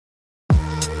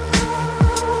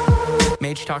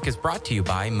Mage Talk is brought to you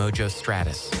by Mojo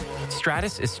Stratus.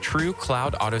 Stratus is true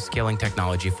cloud auto-scaling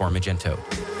technology for Magento.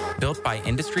 Built by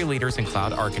industry leaders and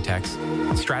cloud architects,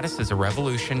 Stratus is a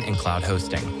revolution in cloud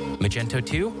hosting. Magento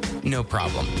 2? No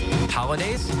problem.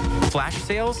 Holidays? Flash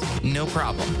sales? No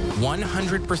problem.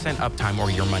 100% uptime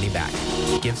or your money back.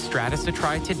 Give Stratus a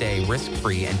try today,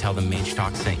 risk-free, and tell them Mage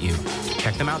Talk sent you.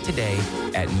 Check them out today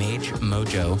at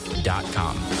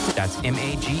magemojo.com. That's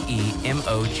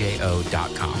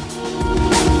magemojo.com.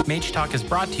 Mage Talk is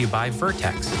brought to you by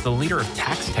Vertex, the leader of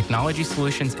tax technology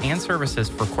solutions and services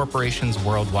for corporations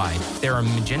worldwide. They're a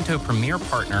Magento premier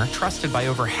partner trusted by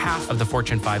over half of the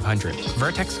Fortune 500.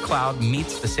 Vertex Cloud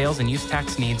meets the sales and use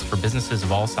tax needs for businesses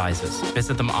of all sizes.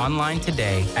 Visit them online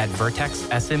today at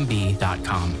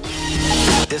vertexsmb.com.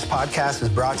 This podcast is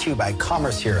brought to you by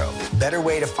Commerce Hero. Better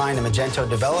way to find a Magento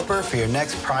developer for your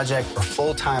next project or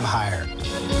full-time hire.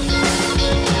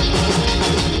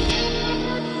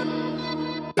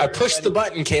 I pushed the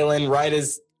button, Kaylin, right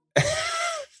as...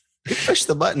 You pushed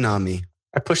the button on me.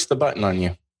 I pushed the button on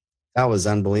you. That was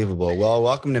unbelievable. Well,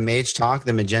 welcome to Mage Talk,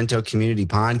 the Magento Community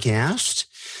Podcast.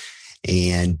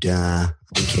 And I'm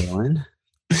Kaylin.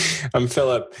 I'm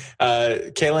Philip.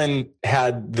 Kaylin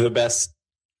had the best...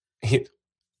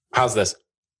 how's this?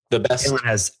 The best... Kaylin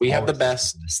has... We have the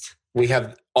best. We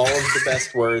have all of the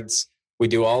best words. We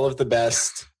do all of the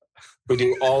best. We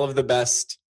do all of the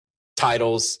best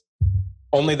titles.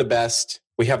 Only the best.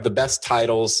 We have the best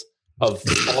titles of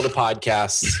all the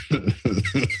podcasts.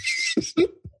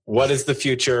 What is the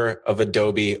future of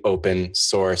Adobe open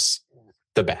source?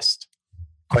 The best.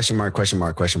 Question mark, question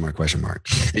mark, question mark, question mark.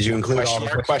 Did you include question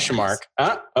mark, question mark?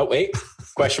 Oh, wait.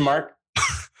 Question mark.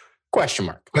 Question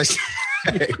mark. Question.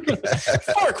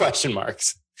 4 question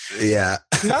marks. Yeah.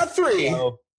 Not 3.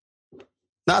 No.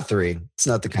 Not 3. It's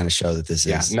not the kind of show that this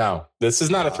is. No. This is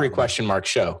not a 3 question mark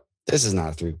show. This is not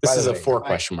a 3. This is a 4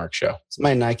 question mark show. Is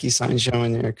my Nike sign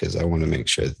showing there? Because I want to make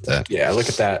sure that. Yeah, look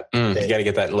at that. You got to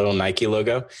get that little Nike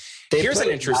logo. Here's an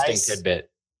interesting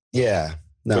tidbit. Yeah.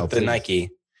 No. With the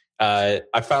Nike. I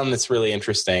found this really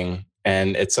interesting,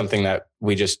 and it's something that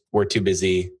we're too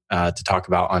busy to talk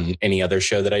about on any other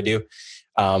show that I do.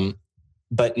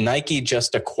 But Nike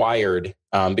just acquired,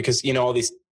 because, all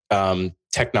these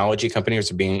technology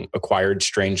companies are being acquired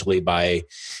strangely by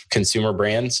consumer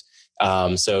brands.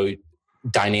 So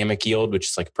Dynamic Yield, which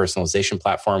is like a personalization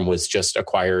platform, was just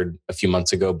acquired a few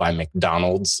months ago by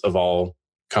McDonald's of all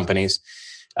companies.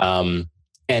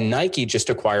 And Nike just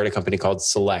acquired a company called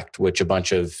Select, which a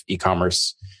bunch of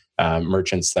e-commerce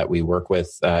merchants that we work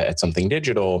with at Something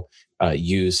Digital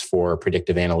use for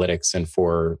predictive analytics and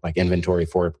for like inventory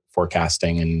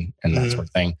forecasting and that sort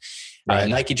of thing. Right.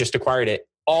 Nike just acquired it.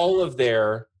 All of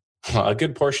a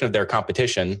good portion of their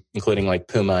competition, including like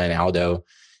Puma and Aldo,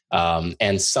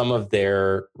 and some of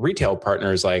their retail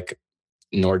partners like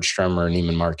Nordstrom or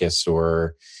Neiman Marcus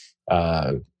or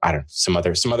I don't know, some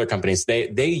other companies,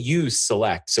 they use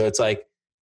Select. So it's like,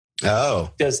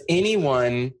 is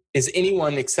anyone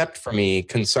except for me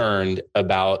concerned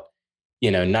about,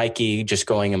 Nike just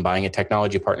going and buying a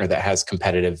technology partner that has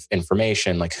competitive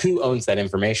information? Like, who owns that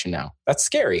information now? That's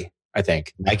scary, I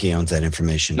think. Nike owns that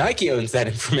information. Yeah.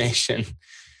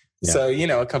 So,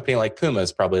 a company like Puma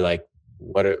is probably like,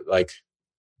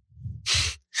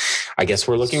 I guess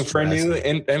we're looking for a new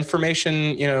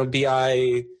information,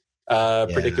 BI,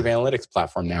 predictive analytics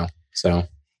platform now. So,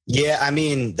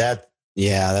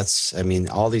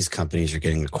 all these companies are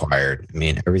getting acquired.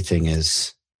 Everything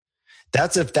is,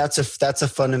 that's a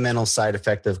fundamental side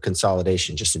effect of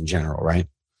consolidation just in general, right?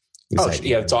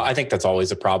 I think that's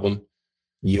always a problem.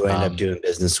 You end up doing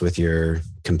business with your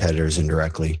competitors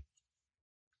indirectly.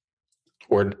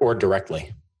 Or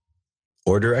directly.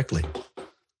 Or directly.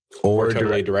 Or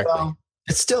totally directly. Well,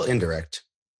 it's still indirect.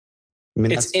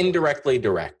 It's indirectly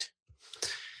direct.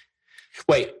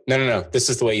 Wait, no. This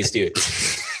is the way you do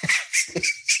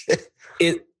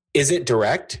it. Is it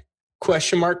direct?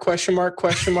 Question mark. That's question mark.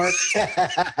 Question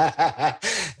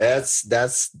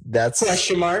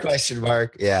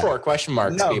mark. Yeah. 4 question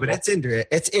marks. No, people. But it's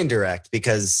indirect. It's indirect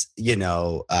because,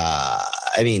 because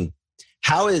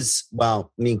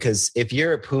if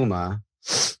you're a Puma,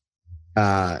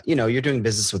 you're doing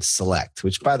business with Select,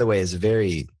 which by the way is a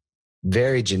very,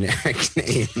 very generic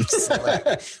name.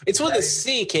 It's with a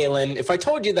C, Kaylin. If I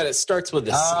told you that it starts with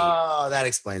a C. Oh, that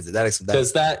explains it.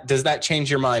 Does that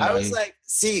change your mind? I was like,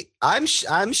 see, I'm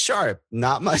sharp.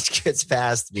 Not much gets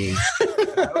past me.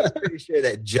 I was pretty sure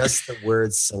that just the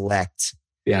word Select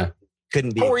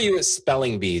couldn't be. How were you at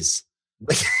spelling bees?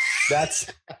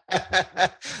 That's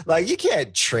like, you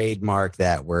can't trademark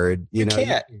that word. You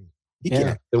can't.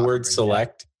 The word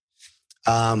Select.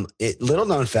 Little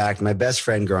known fact, my best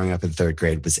friend growing up in third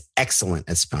grade was excellent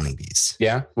at spelling bees.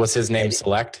 Yeah. Was his name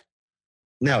Select?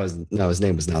 No, his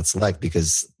name was not Select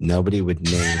because nobody would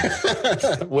name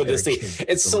with a C.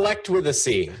 It's Select with a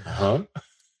C. Huh?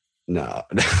 No.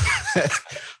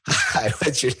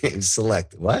 What's your name?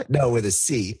 Select. What? No, with a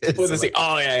C. With a C.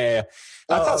 Oh, yeah.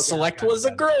 I thought Select was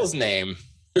a girl's name.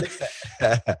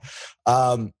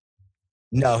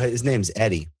 No, his name's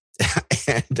Eddie.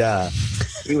 And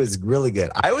he was really good.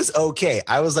 I was okay.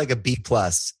 I was like a B+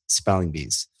 spelling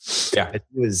bees. Yeah.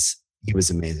 He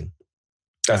was amazing.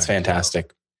 That's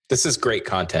fantastic. This is great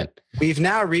content. We've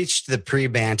now reached the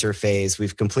pre-banter phase.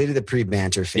 We've completed the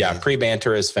pre-banter phase. Yeah,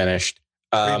 pre-banter is finished.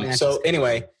 So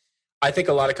anyway, I think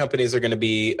a lot of companies are going to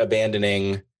be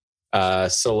abandoning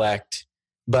Select,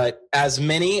 but as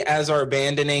many as are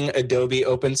abandoning Adobe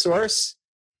open source?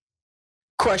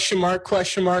 Question mark,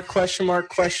 question mark, question mark,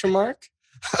 question mark.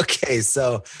 Okay,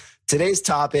 so today's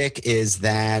topic is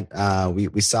that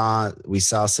we saw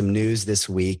some news this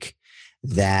week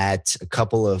that a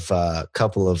couple of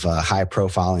high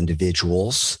profile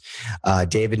individuals,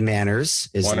 David Manners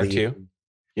is one or two,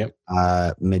 yep,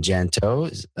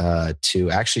 Magento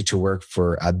to work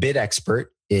for a Bid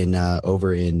Expert in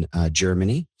over in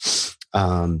Germany.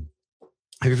 Have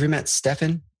you ever met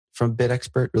Stefan from Bid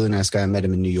Expert? Really nice guy. I met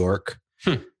him in New York.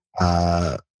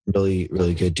 Really,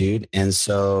 really good dude. And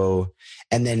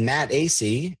then Matt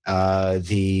Acey,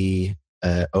 the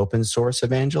open source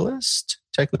evangelist,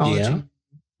 technology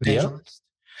evangelist.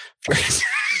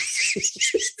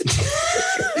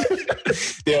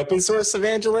 The open source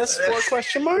evangelist, 4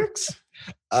 question marks?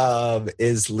 Has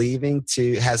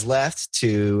left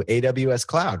to AWS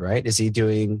Cloud, right? Is he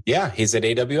doing? Yeah, he's at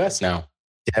AWS now.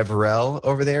 DevRel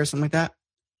over there or something like that?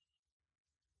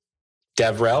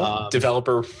 DevRel,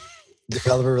 developer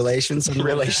relations.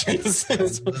 Somewhere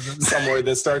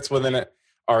that starts with an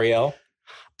REL.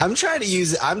 I'm trying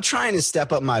to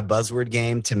step up my buzzword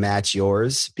game to match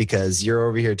yours because you're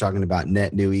over here talking about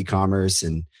net new e-commerce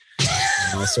and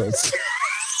all sorts.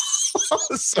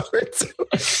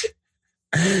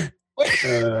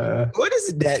 What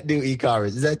is net new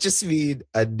e-commerce? Does that just mean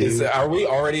a new? Are we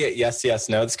already at yes,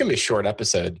 no? It's going to be a short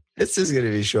episode. This is going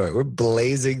to be short. We're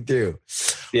blazing through.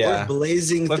 Yeah. We're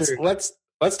blazing through.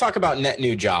 Let's talk about net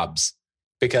new jobs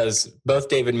because both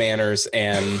David Manners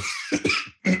and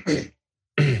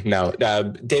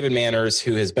David Manners,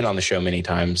 who has been on the show many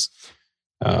times,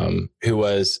 who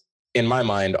was, in my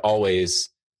mind, always,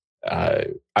 I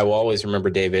will always remember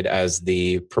David as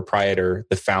the proprietor,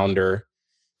 the founder,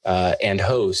 and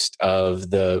host of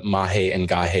the Mahe and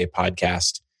Gahe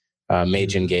podcast,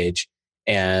 Mage Engage.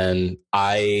 And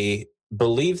I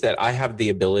believe that I have the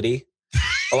ability.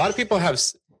 A lot of people have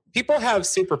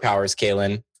superpowers,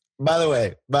 Kalen. By the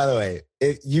way,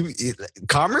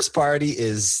 Commerce Party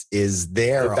is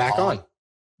there. They're back on.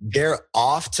 They're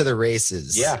off to the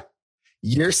races. Yeah.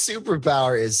 Your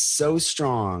superpower is so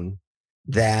strong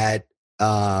that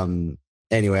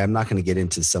anyway, I'm not going to get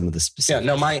into some of the specifics.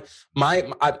 Yeah, no,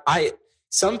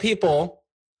 some people,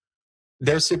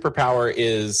 their superpower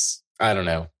is, I don't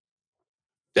know,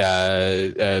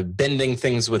 bending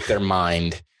things with their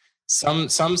mind. Some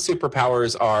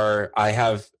superpowers are, I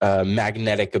have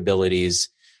magnetic abilities,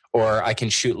 or I can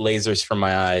shoot lasers from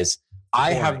my eyes.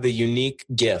 I have the unique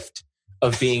gift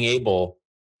of being able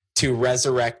to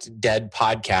resurrect dead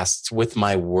podcasts with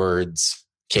my words,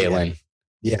 Kalen.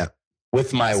 Yeah.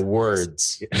 With my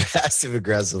words. Passive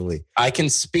aggressively. I can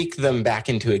speak them back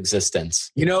into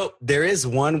existence. You know, there is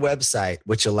one website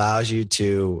which allows you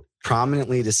to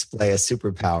prominently display a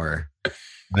superpower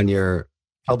on your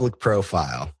public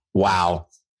profile. Wow.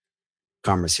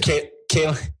 Commerce.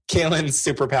 Kalen's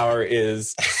superpower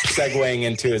is segueing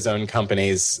into his own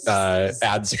company's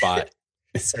ad spot.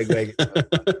 Segueing.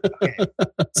 Okay.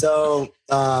 So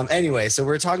anyway, so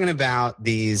we're talking about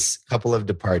these couple of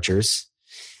departures.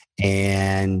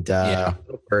 And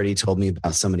Birdie told me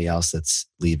about somebody else that's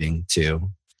leaving too.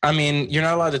 I mean, you're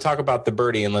not allowed to talk about the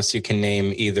Birdie unless you can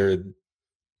name either.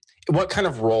 What kind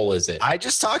of role is it? I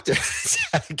just talked to her.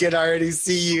 I can already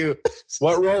see you.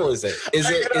 What role is it? Is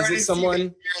it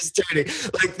someone?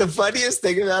 Like the funniest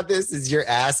thing about this is you're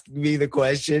asking me the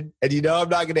question and you know I'm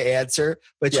not going to answer,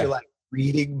 but you're like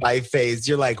reading my face.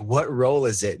 You're like, what role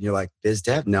is it? And you're like, biz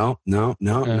dev? No.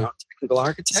 Technical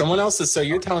architect. Someone else is. So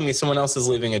you're telling me someone else is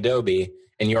leaving Adobe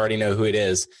and you already know who it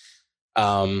is.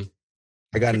 I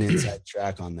got an inside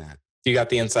track on that. You got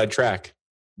the inside track.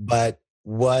 But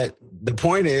what the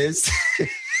point is,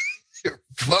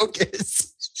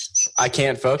 focus. I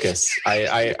can't focus.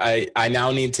 I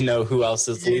now need to know who else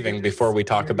is leaving before we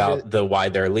talk about why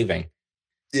they're leaving.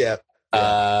 Yeah.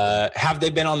 Have they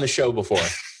been on the show before?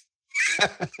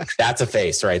 That's a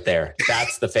face right there.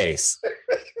 That's the face.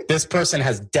 This person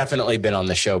has definitely been on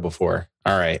the show before.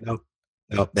 All right.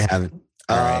 Nope, they haven't.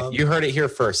 All right. You heard it here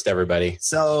first, everybody.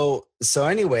 So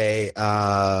anyway,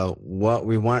 what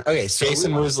we want. Okay, so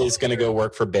Jason Woosley is going to go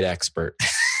work for BitExpert.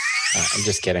 I'm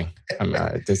just kidding.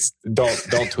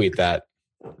 Don't tweet that.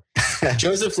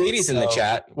 Joseph Leedy's in the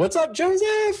chat. What's up,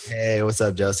 Joseph? Hey, what's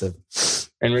up, Joseph?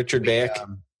 And Richard Baek.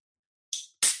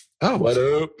 What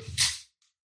up?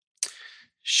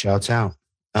 Shouts out.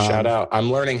 Shout out.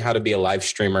 I'm learning how to be a live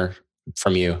streamer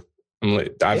from you.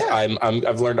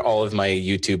 I've learned all of my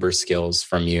YouTuber skills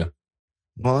from you.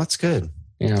 Well, that's good.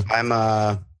 Yeah.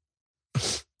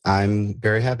 I'm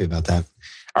very happy about that.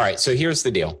 All right. So here's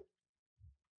the deal.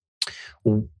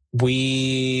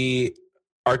 We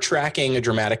are tracking a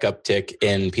dramatic uptick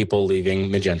in people leaving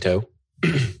Magento.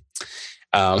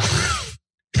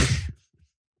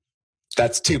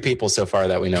 That's 2 people so far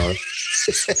that we know of.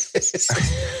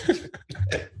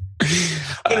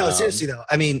 Seriously though.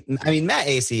 I mean, Matt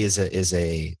Acey is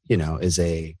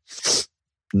a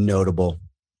notable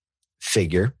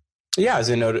figure. Yeah,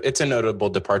 it's a notable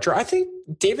departure. I think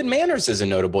David Manners is a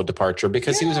notable departure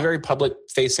because he was a very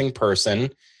public-facing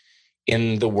person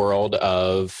in the world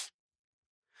of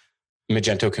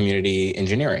Magento community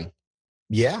engineering.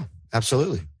 Yeah,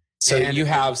 absolutely. So you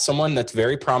have someone that's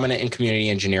very prominent in community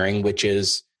engineering, which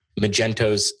is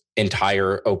Magento's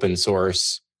entire open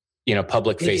source,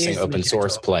 public-facing open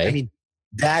source play. I mean,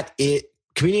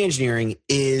 community engineering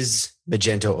is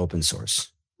Magento open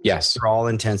source. Yes. For all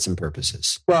intents and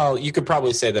purposes. Well, you could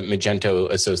probably say that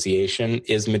Magento Association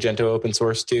is Magento open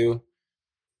source too.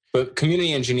 But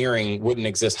community engineering wouldn't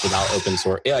exist without open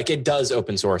source. Like it does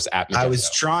open source at Magento. I was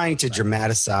trying to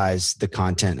dramatize the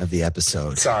content of the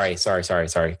episode. Sorry.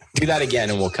 Do that again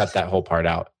and we'll cut that whole part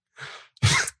out.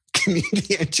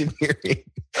 Community engineering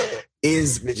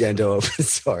is Magento open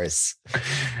source.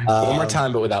 One more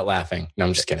time, but without laughing. No,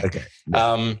 I'm just kidding. Okay.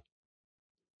 And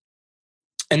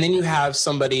then you have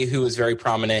somebody who is very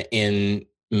prominent in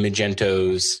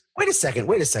Magento's. Wait a second.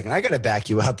 I got to back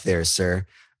you up there, sir.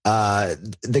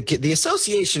 The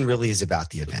association really is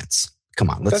about the events. Come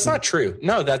on, that's not true.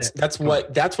 No, that's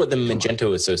what the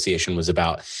Magento Association was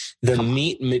about. The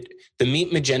Meet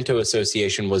Magento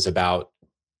Association was about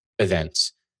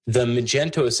events. The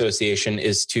Magento Association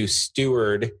is to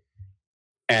steward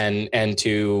and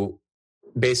to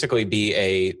basically be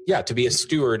a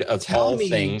steward of all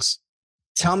things.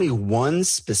 Tell me one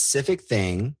specific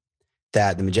thing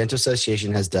that the Magento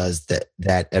Association does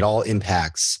that at all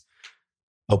impacts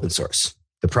open source,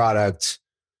 the product,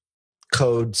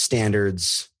 code,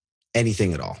 standards,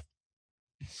 anything at all.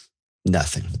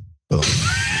 Nothing. Boom.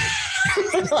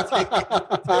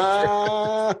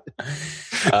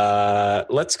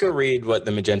 Let's go read what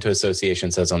the Magento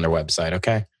Association says on their website,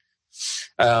 okay?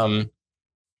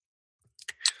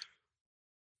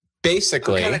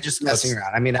 Basically, I'm kind of just messing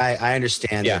around. I mean, I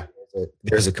understand that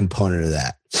there's a component of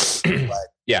that. But,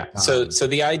 So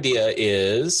the idea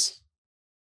is,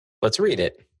 let's read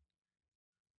it.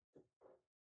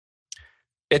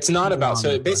 It's not about, so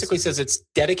it basically says it's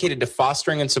dedicated to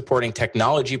fostering and supporting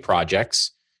technology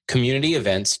projects, community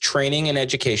events, training and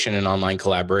education, and online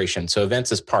collaboration. So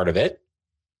events is part of it,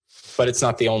 but it's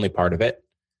not the only part of it.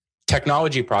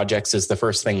 Technology projects is the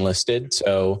first thing listed.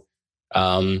 So,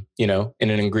 in an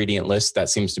ingredient list, that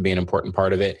seems to be an important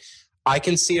part of it. I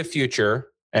can see a future,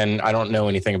 and I don't know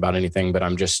anything about anything, but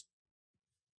I'm just,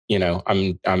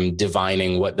 I'm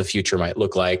divining what the future might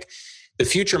look like. The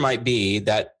future might be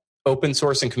that open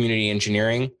source and community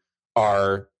engineering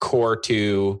are core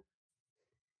to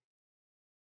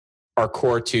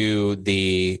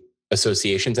the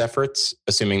association's efforts,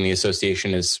 assuming the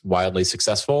association is wildly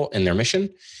successful in their mission.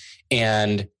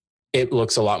 And it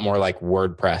looks a lot more like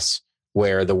WordPress,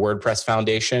 where the WordPress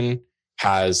Foundation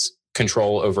has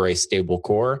control over a stable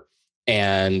core,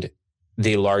 and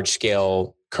the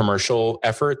large-scale commercial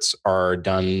efforts are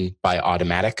done by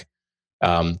Automatic,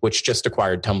 which just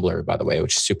acquired Tumblr, by the way,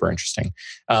 which is super interesting.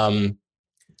 And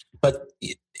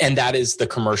that is the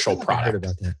commercial product. I heard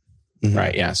about that. Mm-hmm.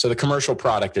 Right, yeah. So the commercial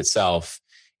product itself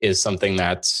is something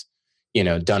that's,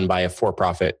 done by a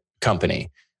for-profit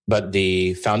company, but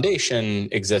the foundation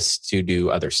exists to do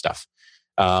other stuff.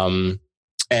 And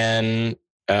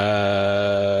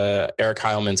Eric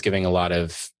Heilman's giving a lot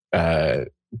of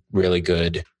really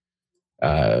good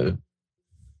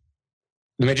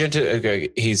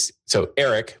Magento. So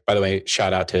Eric, by the way,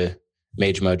 shout out to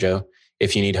Mage Mojo.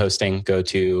 If you need hosting, go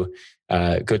to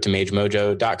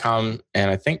magemojo.com,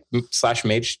 and I think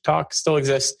 /Mage Talk still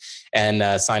exists,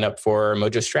 and sign up for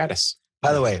Mojo Stratus.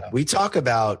 By the way, we talk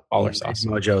about Baller sauce.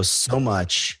 Mojo so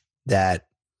much that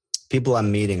people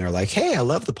I'm meeting are like, "Hey, I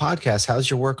love the podcast. How's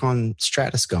your work on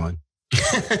Stratus going?"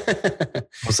 I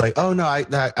was like, "Oh no, I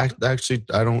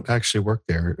don't actually work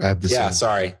there. I have this." Yeah,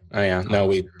 sorry. Oh yeah, no,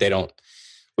 we don't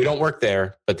work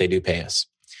there, but they do pay us.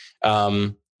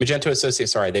 Magento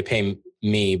Associates, sorry, they pay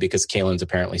me because Kalen's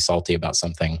apparently salty about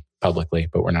something publicly,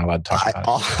 but we're not allowed to talk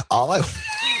about it.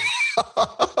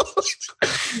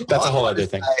 That's a whole other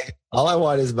thing. All I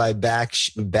want is my back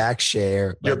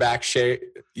share. Your back shave.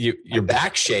 Your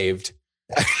back shaved.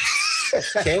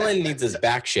 Kalen needs his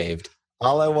back shaved.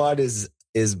 All I want is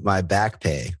my back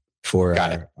pay for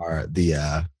Got it.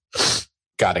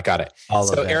 Got it.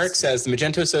 So Eric says the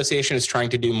Magento Association is trying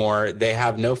to do more. They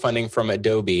have no funding from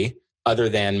Adobe other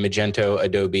than Magento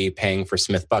Adobe paying for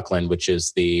Smith Buckland, which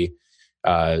is the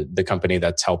company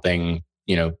that's helping,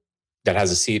 that has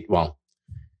a seat on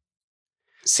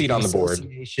the board.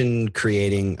 Association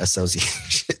creating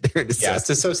association. Yeah, it's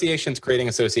associations creating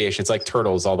associations, like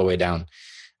turtles all the way down.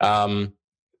 But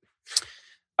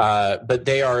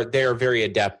they are very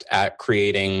adept at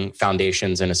creating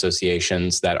foundations and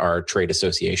associations that are trade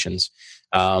associations.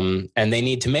 And they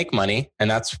need to make money,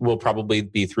 and will probably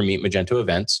be through Meet Magento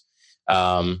events.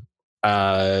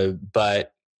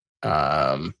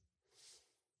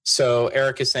 So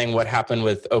Eric is saying what happened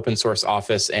with Open Source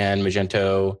Office and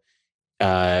Magento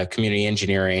Community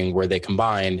Engineering, where they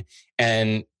combined.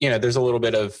 And, there's a little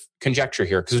bit of conjecture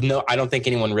here because I don't think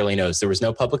anyone really knows. There was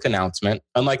no public announcement.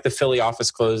 Unlike the Philly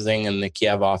office closing and the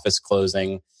Kiev office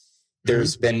closing,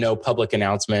 there's been no public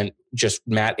announcement. Just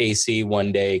Matt AC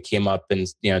one day came up and,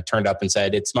 turned up and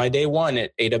said, "It's my day one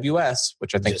at AWS,"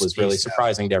 which I think was really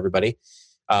surprising to everybody.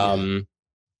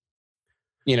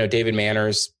 David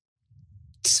Manners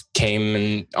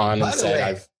came on and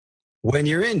said, when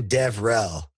you're in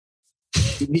DevRel,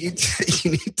 you need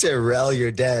to rel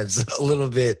your devs a little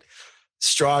bit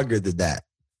stronger than that.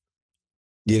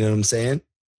 You know what I'm saying?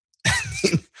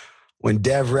 When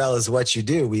DevRel is what you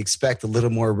do, we expect a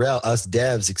little more rel. Us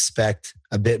devs expect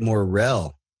a bit more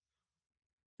rel.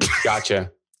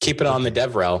 Gotcha. Keep it on the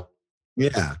DevRel.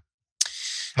 Yeah.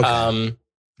 Okay.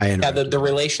 The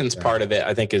relations part of it,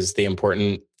 I think, is the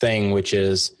important thing, which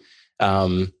is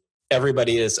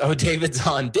everybody is, David's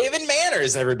on. David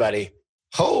Manners, everybody.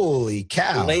 Holy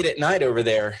cow. Late at night over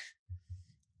there.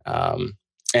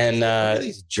 What are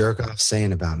these jerk offs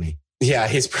saying about me? Yeah,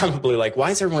 he's probably like,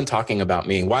 why is everyone talking about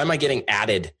me? Why am I getting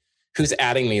added? Who's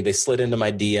adding me? They slid into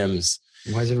my DMs.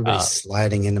 Why is everybody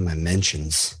sliding into my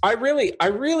mentions? I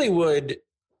really would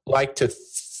like to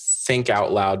think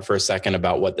out loud for a second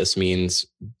about what this means,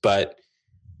 but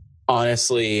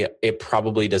honestly, it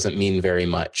probably doesn't mean very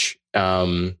much.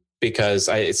 Because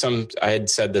I had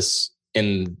said this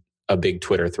in a big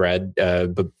Twitter thread,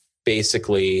 but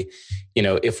basically,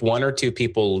 if one or two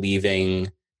people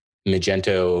leaving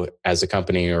Magento as a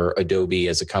company or Adobe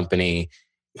as a company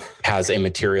has a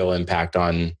material impact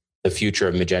on the future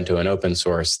of Magento and open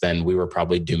source, then we were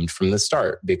probably doomed from the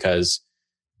start, because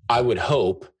I would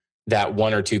hope that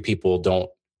one or two people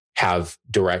don't have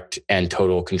direct and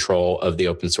total control of the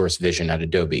open source vision at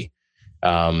Adobe.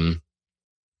 My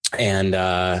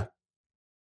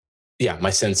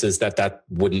sense is that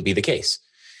wouldn't be the case.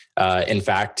 In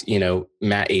fact,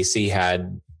 Matt AC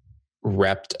had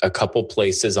repped a couple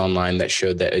places online that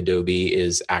showed that Adobe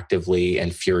is actively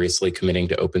and furiously committing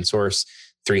to open source.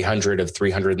 300 of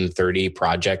 330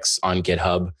 projects on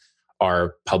GitHub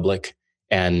are public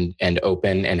and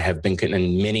open, and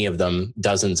and many of them,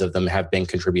 dozens of them, have been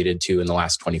contributed to in the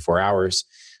last 24 hours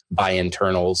by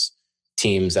internals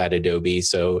teams at Adobe.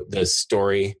 So the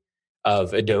story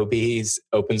of Adobe's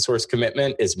open source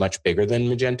commitment is much bigger than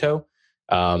Magento.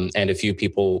 And a few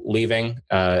people leaving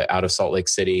out of Salt Lake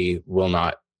City will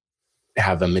not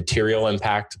have a material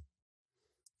impact.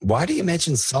 Why do you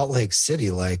mention Salt Lake City?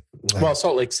 Well,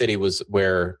 Salt Lake City was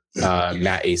where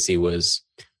Matt AC was.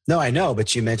 No, I know,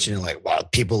 but you mentioned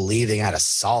people leaving out of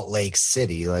Salt Lake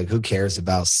City. Who cares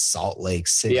about Salt Lake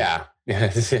City? Yeah.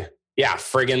 Yeah,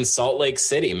 friggin' Salt Lake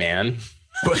City, man.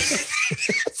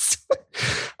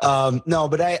 No,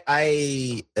 but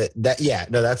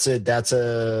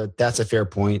that's a fair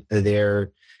point.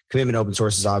 Their commitment to open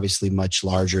source is obviously much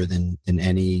larger than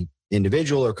any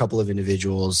individual or a couple of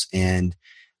individuals, and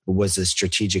was a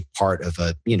strategic part of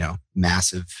a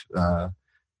massive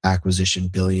acquisition,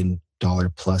 $1 billion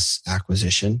plus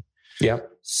acquisition. Yeah.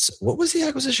 So what was the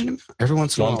acquisition? Every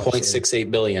once in a while, $1.68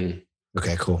 billion.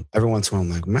 Okay, cool. Every once in a while,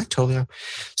 I'm like, am I totally out?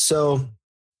 So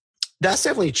that's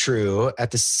definitely true.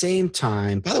 At the same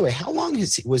time, by the way, how long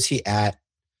was he at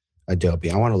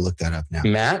Adobe? I want to look that up now.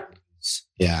 Matt?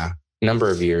 Yeah. Number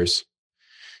of years.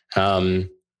 Eric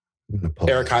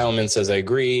Heilman says, I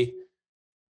agree.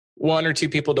 1 or 2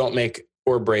 people don't make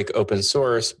or break open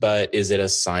source, but is it a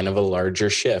sign of a larger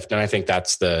shift? And I think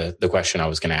that's the question I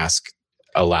was going to ask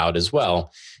aloud as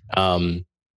well.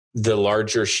 The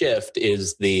larger shift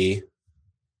is the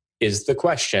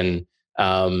question.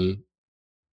 I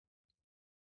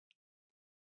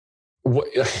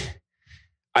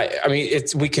mean,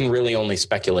 we can really only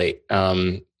speculate.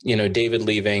 David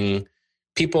leaving,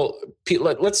 people.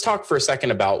 Let's talk for a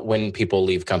second about when people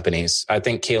leave companies. I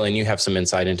think, Kaylin, you have some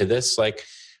insight into this. Like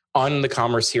on the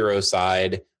Commerce Hero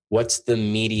side, what's the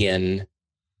median,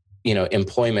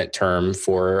 employment term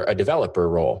for a developer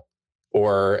role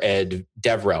or a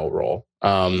DevRel role?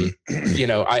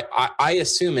 I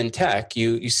assume in tech,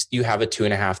 you have a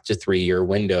 2.5 to 3 year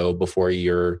window before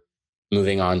you're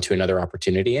moving on to another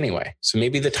opportunity anyway. So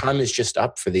maybe the time is just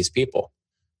up for these people.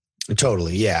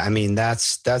 Totally. Yeah. I mean,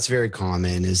 that's very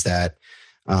common, is that,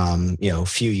 a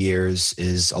few years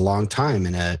is a long time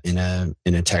in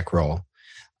a tech role.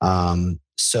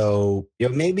 So,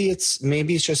 maybe it's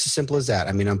just as simple as that.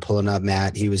 I mean, I'm pulling up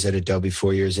Matt. He was at Adobe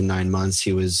 4 years and 9 months.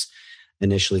 He was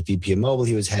initially VP of mobile.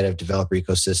 He was head of developer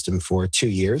ecosystem for 2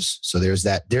 years. So there's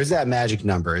that magic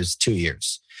number, is 2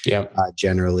 years. Yeah.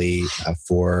 Generally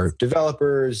for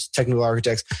developers, technical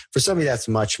architects. For somebody that's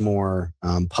much more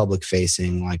public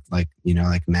facing, like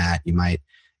Matt, you might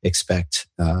expect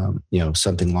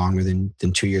something longer than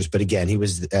 2 years. But again, he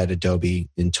was at Adobe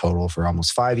in total for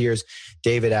almost 5 years.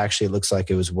 David actually looks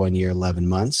like it was 1 year, 11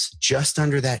 months, just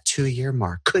under that 2 year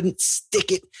mark. Couldn't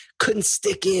stick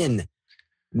in.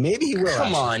 Maybe he will.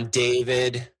 Come on,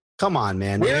 David. Come on,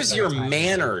 man. Where's your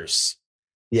manners?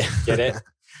 Yeah. Get it?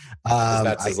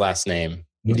 That's his last name.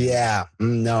 Yeah.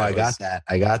 No, I got that.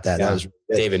 Yeah, that was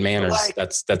David Manners.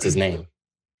 That's his name.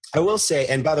 I will say,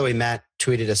 and by the way, Matt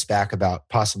tweeted us back about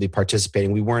possibly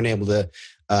participating. We weren't able to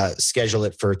schedule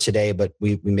it for today, but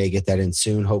we may get that in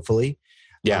soon, hopefully.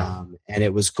 Yeah. And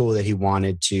it was cool that he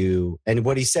wanted to, and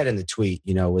what he said in the tweet,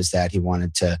 was that he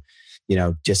wanted to,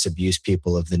 disabuse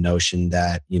people of the notion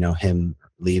that, him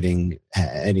leaving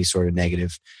any sort of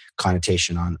negative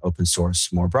connotation on open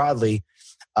source more broadly.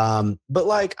 But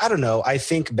I don't know, I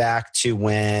think back to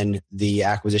when the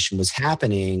acquisition was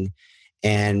happening,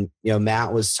 and,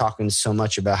 Matt was talking so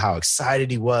much about how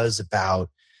excited he was about,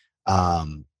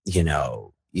 the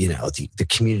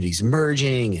communities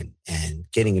merging and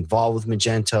getting involved with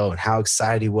Magento, and how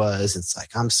excited he was. It's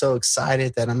like, I'm so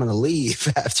excited that I'm going to leave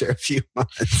after a few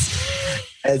months.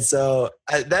 And so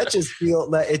that just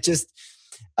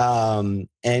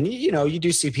and you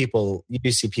do see people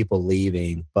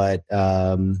leaving, but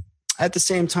at the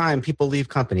same time, people leave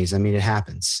companies. I mean, it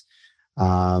happens.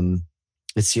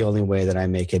 It's the only way that I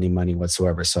make any money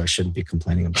whatsoever, so I shouldn't be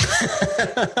complaining about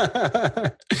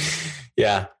it.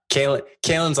 Yeah.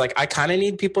 Kaylin's like, I kind of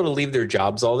need people to leave their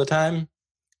jobs all the time.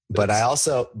 But I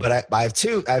have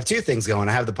two things going.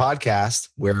 I have the podcast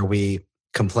where we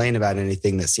complain about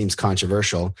anything that seems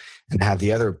controversial, and have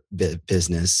the other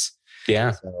business.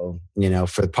 Yeah. So,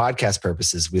 for the podcast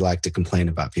purposes, we like to complain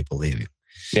about people leaving.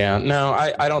 Yeah, no,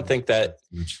 I don't think that.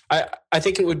 I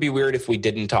think it would be weird if we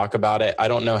didn't talk about it. I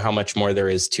don't know how much more there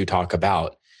is to talk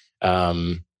about.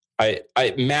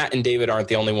 Matt and David aren't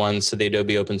the only ones. So the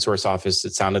Adobe Open Source Office,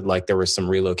 it sounded like there was some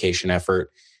relocation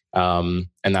effort, and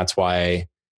that's why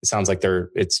it sounds like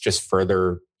it's just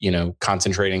further,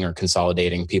 concentrating or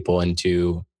consolidating people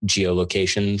into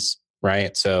geolocations,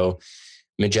 right? So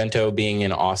Magento being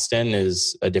in Austin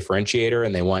is a differentiator,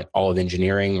 and they want all of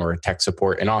engineering or tech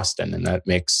support in Austin. And that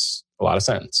makes a lot of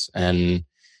sense. And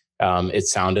it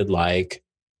sounded like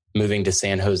moving to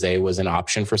San Jose was an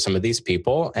option for some of these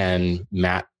people. And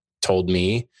Matt told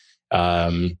me,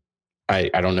 I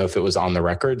don't know if it was on the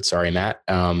record, sorry, Matt,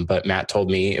 but Matt told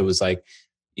me it was like,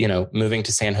 moving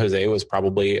to San Jose was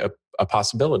probably a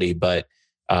possibility, but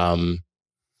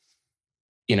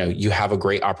you have a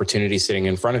great opportunity sitting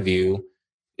in front of you.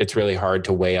 It's really hard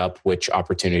to weigh up which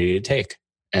opportunity to take.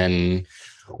 And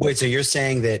wait, so you're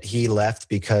saying that he left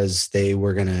because they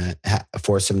were going to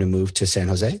force him to move to San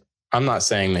Jose? I'm not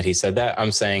saying that he said that.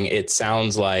 I'm saying it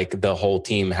sounds like the whole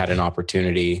team had an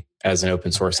opportunity as an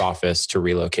open source office to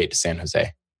relocate to San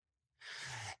Jose.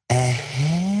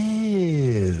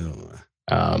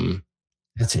 Oh,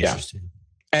 that's interesting.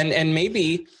 Yeah. And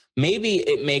maybe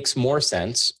it makes more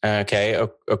sense. Okay,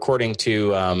 according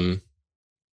to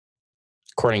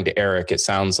Eric, it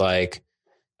sounds like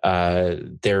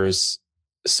there's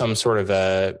some sort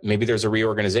of maybe there's a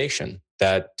reorganization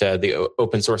that the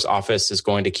open source office is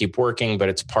going to keep working, but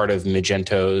it's part of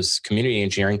Magento's community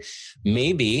engineering.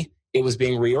 Maybe it was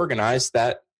being reorganized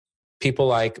that people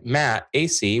like Matt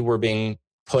AC were being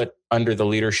put under the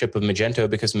leadership of Magento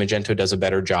because Magento does a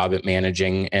better job at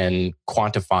managing and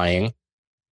quantifying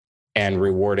and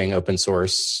rewarding open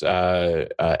source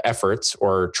efforts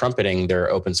or trumpeting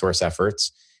their open source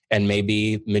efforts. And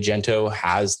maybe Magento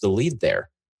has the lead there.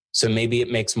 So maybe it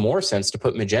makes more sense to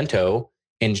put Magento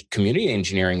in community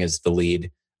engineering as the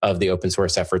lead of the open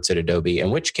source efforts at Adobe, in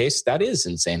which case that is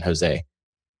in San Jose.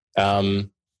 That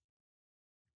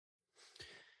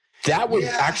would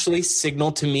actually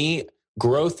signal to me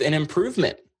growth and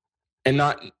improvement and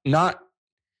not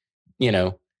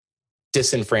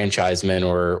disenfranchisement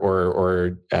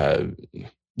or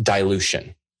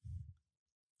dilution.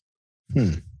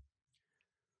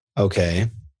 Okay.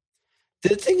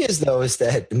 The thing is, though, is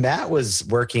that Matt was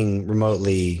working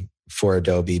remotely for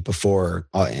Adobe before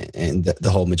and the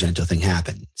whole Magento thing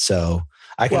happened. So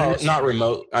I can not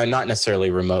remote, not necessarily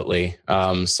remotely.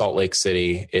 Salt Lake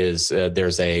City is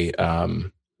there's a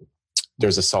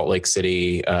Salt Lake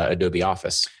City Adobe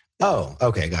office. Oh,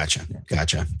 okay, gotcha.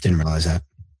 Didn't realize that.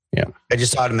 Yeah, I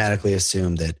just automatically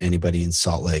assumed that anybody in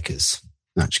Salt Lake is.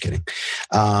 Not just kidding.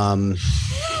 I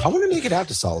want to make it out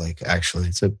to Salt Lake. Actually,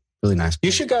 it's a really nice place.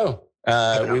 You should go.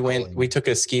 We took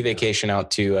a ski vacation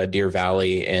out to Deer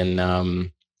Valley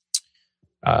in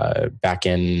back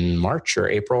in March or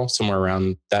April, somewhere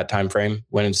around that time frame.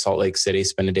 Went into Salt Lake City,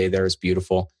 spent a day there. It was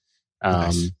beautiful.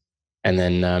 Nice. And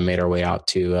then made our way out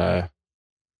to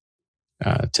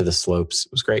the slopes.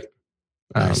 It was great.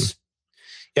 Nice.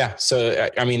 Yeah. So,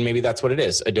 I mean, maybe that's what it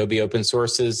is. Adobe open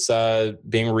source is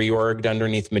being reorged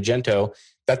underneath Magento.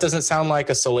 That doesn't sound like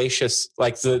a salacious,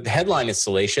 like the headline is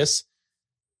salacious.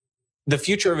 The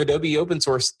future of Adobe open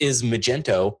source is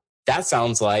Magento. That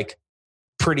sounds like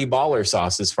pretty baller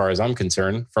sauce as far as I'm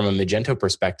concerned from a Magento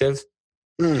perspective.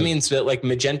 It means that like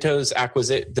Magento's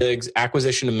the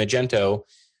acquisition of Magento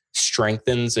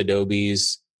strengthens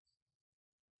Adobe's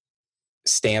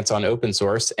stance on open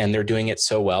source, and they're doing it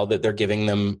so well that they're giving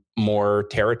them more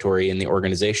territory in the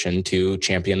organization to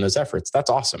champion those efforts. That's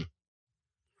awesome.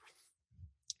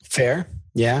 Fair.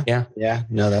 Yeah.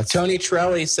 No, that's Tony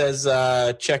Trelli says,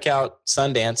 check out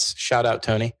Sundance. Shout out,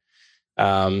 Tony.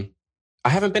 I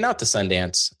haven't been out to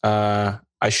Sundance.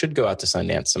 I should go out to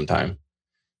Sundance sometime.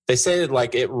 They say that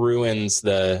like it ruins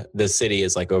the city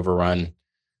is like overrun.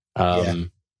 I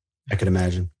could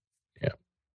imagine.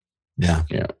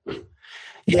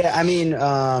 Yeah. I mean,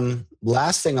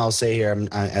 last thing I'll say here,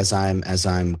 as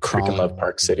I'm crawling love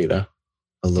Park City though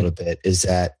a little bit, is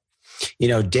that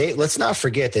let's not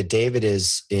forget that David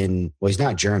is he's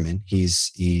not German.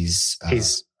 He's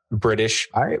British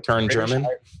turned German,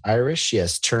 Irish,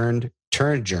 yes, turned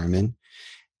German,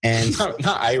 and not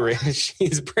Irish.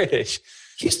 He's British.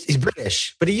 He's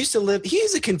British, but he used to live. He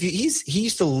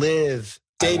used to live.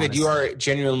 David, you are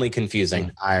genuinely confusing.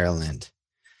 In Ireland.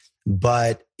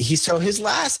 But his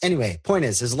last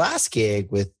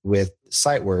gig with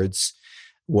Sightwords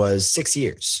was 6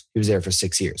 years. He was there for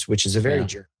 6 years, which is a very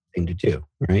German thing to do,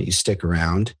 right? You stick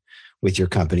around with your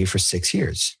company for 6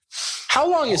 years. How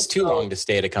long is too long to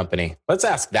stay at a company? Let's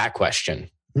ask that question.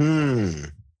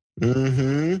 Let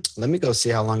me go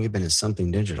see how long you've been at Something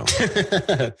Digital.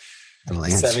 7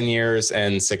 years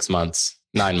and 6 months,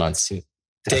 9 months.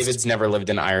 David's never lived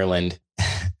in Ireland.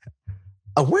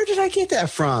 Where did I get that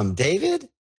from, David?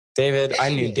 David, I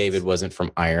knew David wasn't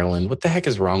from Ireland. What the heck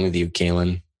is wrong with you,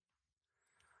 Kalen?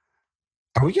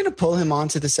 Are we going to pull him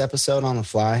onto this episode on the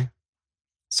fly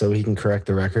so he can correct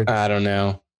the record? I don't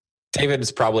know. David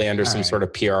is probably under some sort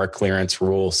of PR clearance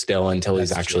rule still until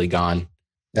he's actually gone.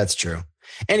 That's true.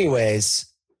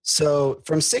 Anyways, so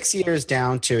from 6 years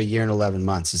down to a year and 11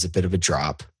 months is a bit of a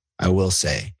drop, I will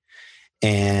say.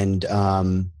 And, I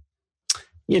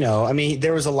mean,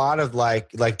 there was a lot of like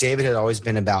David had always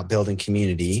been about building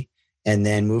community, and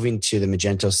then moving to the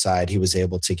Magento side, he was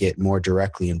able to get more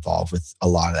directly involved with a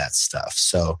lot of that stuff.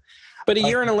 So, but a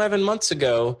year and 11 months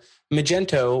ago,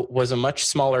 Magento was a much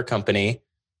smaller company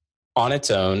on its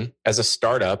own as a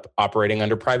startup operating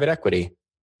under private equity.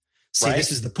 See, right?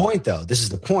 This is the point, though. This is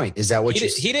the point. Is that what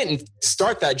he didn't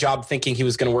start that job thinking he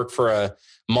was going to work for a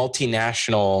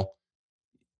multinational,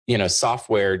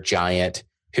 software giant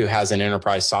who has an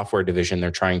enterprise software division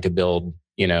they're trying to build,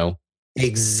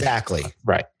 Exactly.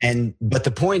 Right. But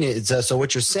the point is, so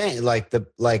what you're saying,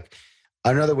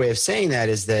 another way of saying that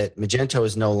is that Magento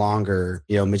is no longer,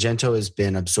 Magento has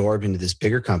been absorbed into this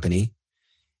bigger company,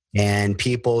 and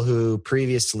people who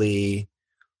previously,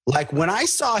 like when I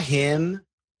saw him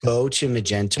go to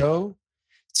Magento,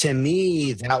 to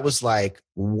me, that was like,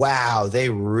 wow, they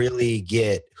really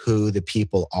get who the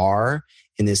people are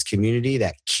in this community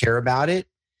that care about it.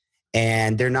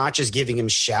 And they're not just giving him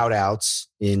shout outs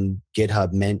in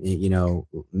GitHub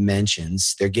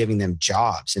mentions. They're giving them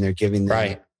jobs and they're giving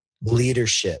them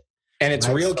leadership. And it's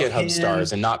real GitHub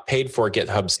stars and not paid for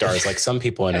GitHub stars like some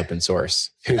people in open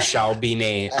source who shall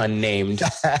be unnamed.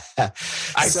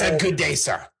 I said good day,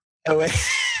 sir.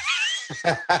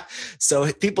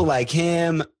 So people like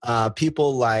him,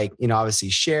 people like, obviously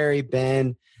Sherry,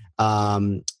 Ben,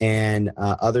 and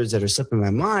others that are slipping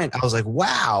my mind. I was like,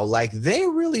 wow, like they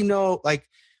really know, like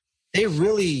they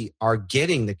really are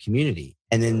getting the community.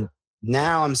 And then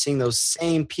now I'm seeing those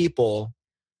same people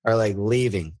are like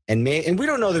leaving, and we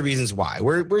don't know the reasons why.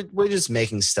 We're just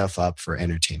making stuff up for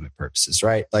entertainment purposes,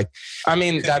 right? Like, I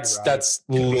mean, that's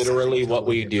literally what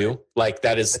we do. Like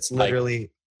that's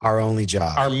literally our only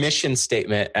job. Our mission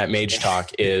statement at Mage Talk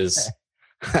is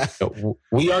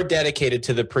we are dedicated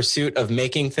to the pursuit of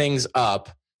making things up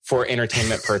for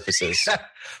entertainment purposes.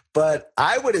 But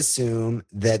I would assume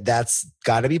that that's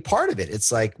got to be part of it.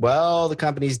 It's like, well, the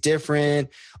company's different.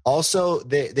 Also,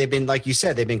 they've been, like you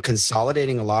said, they've been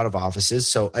consolidating a lot of offices.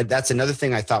 So that's another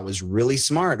thing I thought was really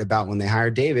smart about when they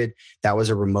hired David. That was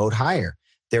a remote hire.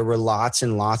 There were lots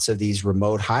and lots of these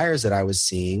remote hires that I was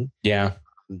seeing. Yeah.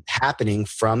 Happening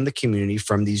from the community,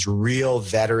 from these real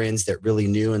veterans that really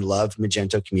knew and loved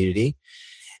Magento community.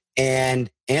 And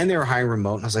they were hiring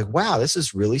remote. And I was like, wow, this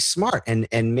is really smart.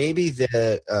 And maybe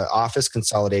the office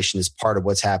consolidation is part of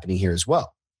what's happening here as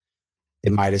well.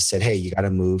 They might have said, hey, you got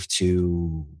to move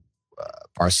to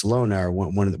Barcelona or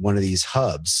one of these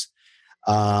hubs.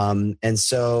 And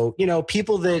so,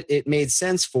 people that it made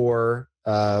sense for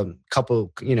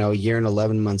couple, year and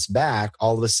 11 months back,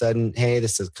 all of a sudden, hey,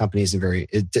 this company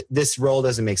isn't this role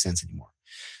doesn't make sense anymore.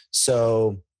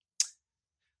 So,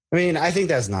 I mean, I think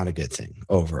that's not a good thing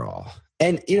overall.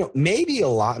 And,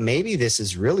 maybe this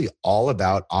is really all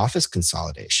about office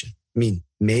consolidation. I mean,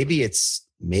 maybe it's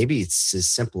as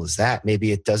simple as that.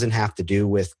 Maybe it doesn't have to do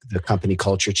with the company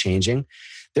culture changing.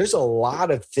 There's a lot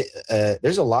of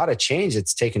change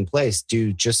that's taken place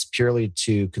due just purely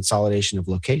to consolidation of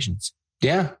locations.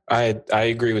 Yeah, I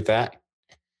agree with that.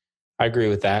 I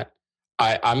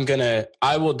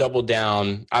will double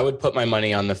down. I would put my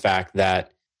money on the fact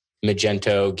that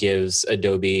Magento gives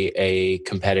Adobe a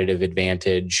competitive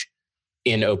advantage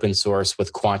in open source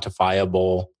with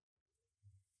quantifiable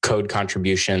code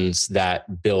contributions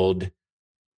that build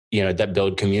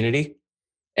community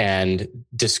and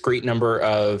discrete number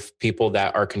of people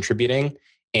that are contributing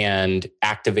and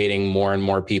activating more and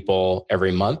more people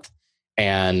every month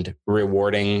and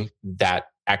rewarding that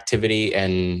activity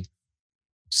and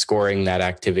scoring that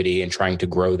activity and trying to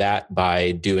grow that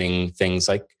by doing things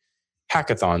like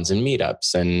hackathons and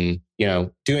meetups and,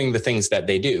 doing the things that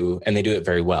they do, and they do it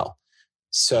very well.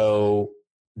 So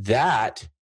that,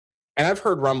 and I've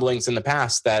heard rumblings in the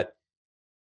past that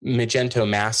Magento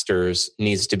Masters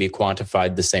needs to be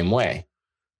quantified the same way.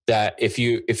 That if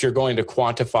you're going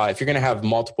to have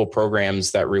multiple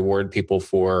programs that reward people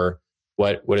for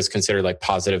what is considered like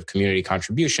positive community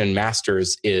contribution,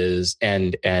 Masters is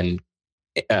and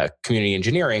community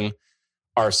engineering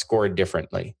are scored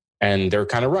differently. And they're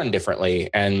kind of run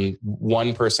differently. And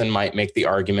one person might make the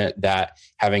argument that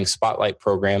having spotlight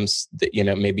programs that,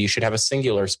 maybe you should have a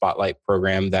singular spotlight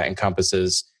program that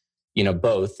encompasses,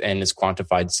 both and is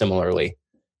quantified similarly.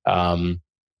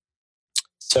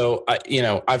 So,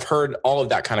 I've heard all of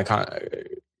that kind of,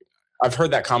 I've heard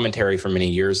that commentary for many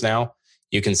years now.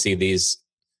 You can see these,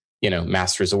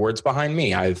 Masters Awards behind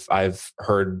me. I've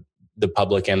heard the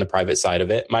public and the private side of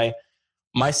it. My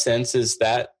sense is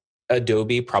that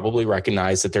Adobe probably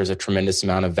recognized that there's a tremendous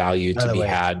amount of value to be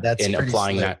had in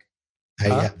applying slick. that.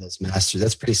 How you have those masters?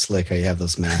 That's pretty slick. How you have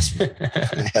those masters?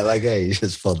 Hey, you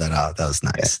just pulled that out. That was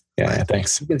nice. Yeah,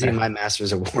 thanks. You can see my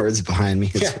Masters Awards behind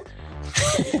me. Yeah.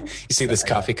 You see this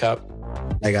coffee cup?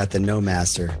 I got the No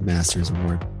Masters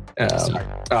Award.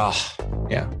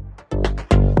 Yeah.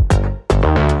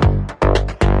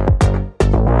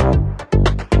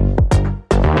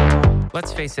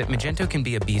 Let's face it, Magento can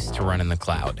be a beast to run in the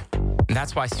cloud. And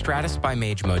that's why Stratus by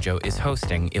MageMojo is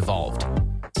hosting Evolved.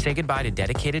 Say goodbye to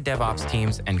dedicated DevOps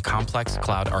teams and complex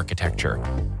cloud architecture.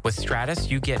 With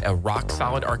Stratus, you get a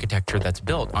rock-solid architecture that's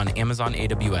built on Amazon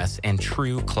AWS and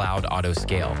true cloud auto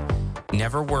scale.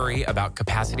 Never worry about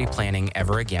capacity planning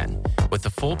ever again with the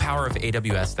full power of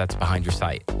AWS that's behind your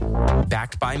site.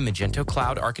 Backed by Magento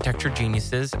Cloud architecture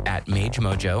geniuses at Mage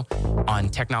Mojo on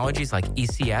technologies like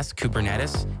ECS,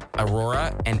 Kubernetes,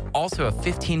 Aurora, and also a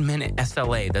 15-minute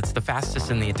SLA that's the fastest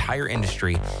in the entire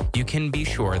industry, you can be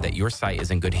sure that your site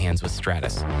is in good hands with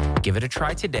Stratus. Give it a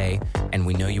try today, and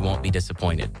we know you won't be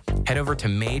disappointed. Head over to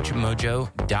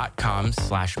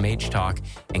magemojo.com/magetalk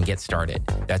and get started.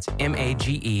 That's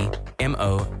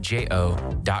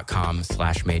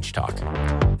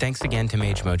magemojo.com/magetalk. Thanks again to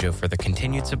Mage Mojo for the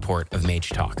continued support of Mage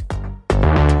Talk.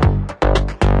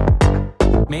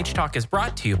 Mage Talk is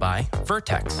brought to you by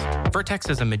Vertex. Vertex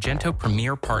is a Magento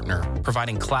Premier partner,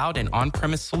 providing cloud and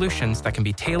on-premise solutions that can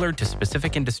be tailored to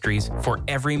specific industries for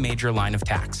every major line of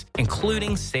tax,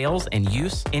 including sales and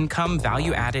use, income,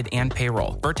 value added, and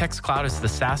payroll. Vertex Cloud is the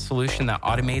SaaS solution that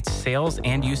automates sales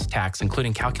and use tax,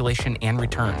 including calculation and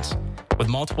returns. With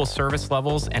multiple service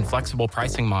levels and flexible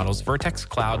pricing models, Vertex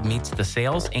Cloud meets the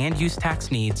sales and use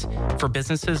tax needs for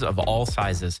businesses of all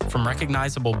sizes, from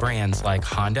recognizable brands like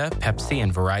Honda, Pepsi,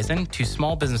 and Verizon to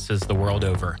small businesses the world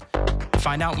over.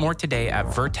 Find out more today at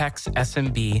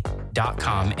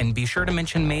vertexsmb.com and be sure to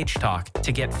mention Mage Talk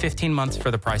to get 15 months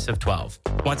for the price of 12.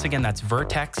 Once again, that's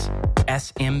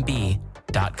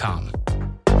vertexsmb.com.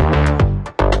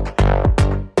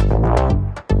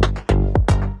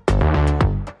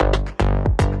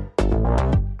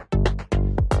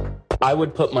 I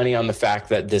would put money on the fact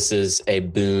that this is a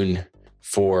boon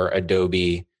for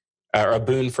Adobe, or a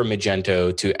boon for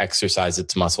Magento to exercise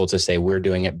its muscle to say, we're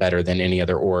doing it better than any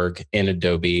other org in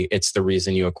Adobe. It's the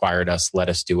reason you acquired us. Let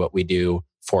us do what we do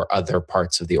for other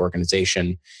parts of the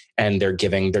organization. And they're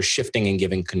shifting and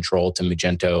giving control to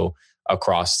Magento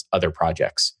across other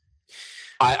projects.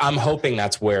 I'm hoping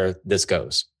that's where this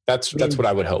goes. That's what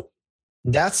I would hope.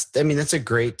 That's a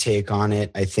great take on it.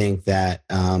 I think that,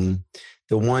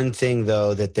 the one thing,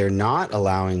 though, that they're not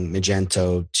allowing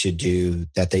Magento to do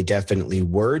that they definitely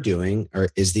were doing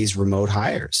is these remote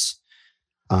hires,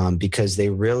 because they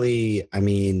really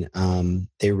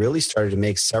started to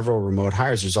make several remote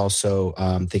hires. There's also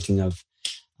thinking of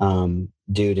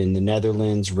dude in the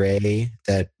Netherlands, Ray,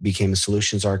 that became a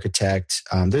solutions architect.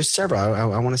 There's several.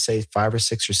 I want to say 5 or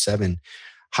 6 or 7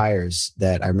 hires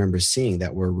that I remember seeing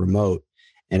that were remote.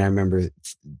 And I remember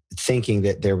thinking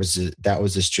that that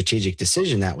was a strategic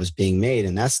decision that was being made.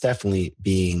 And that's definitely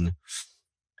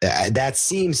that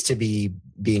seems to be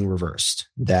being reversed.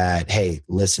 That, hey,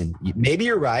 listen, maybe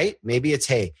you're right. Maybe it's,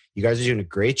 hey, you guys are doing a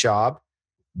great job.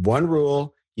 One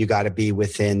rule, you got to be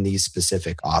within these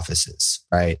specific offices,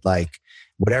 right? Like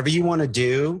whatever you want to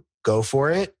do, go for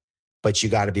it. But you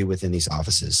got to be within these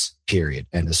offices, period.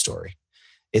 End of story.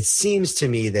 It seems to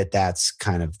me that that's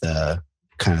kind of the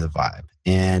vibe.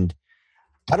 And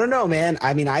I don't know, man.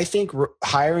 I mean, I think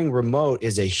hiring remote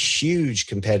is a huge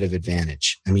competitive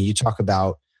advantage. I mean, you talk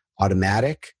about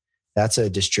Automatic, that's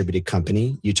a distributed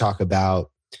company. You talk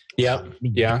about, you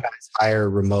guys hire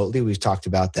remotely. We've talked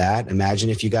about that.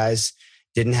 Imagine if you guys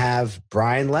didn't have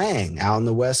Brian Lang out on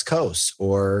the West Coast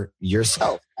or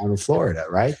yourself out in Florida,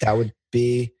 right? That would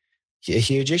be a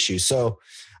huge issue. So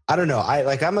I don't know. I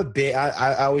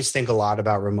always think a lot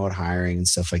about remote hiring and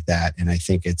stuff like that. And I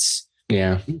think it's,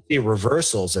 the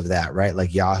reversals of that, right?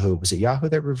 Like Yahoo, was it Yahoo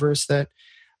that reversed that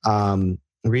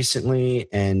recently?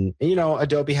 And,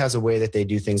 Adobe has a way that they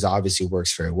do things, obviously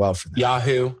works very well for them.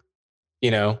 Yahoo,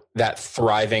 that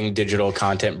thriving digital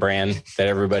content brand that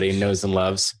everybody knows and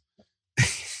loves.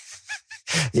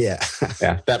 Yeah.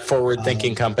 That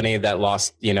forward-thinking company that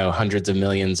lost, hundreds of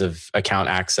millions of account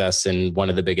access in one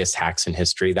of the biggest hacks in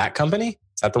history. That company?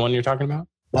 Is that the one you're talking about?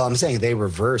 Well, I'm saying they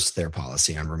reversed their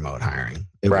policy on remote hiring.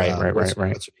 Right.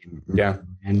 Yeah.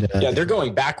 And they're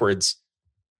going backwards.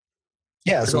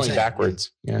 Yeah, they're going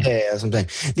backwards. Yeah, that's what I'm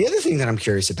saying. The other thing that I'm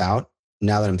curious about,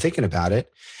 now that I'm thinking about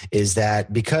it, is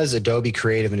that because Adobe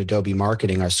Creative and Adobe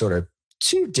Marketing are sort of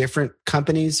two different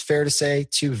companies, fair to say,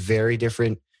 two very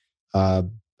different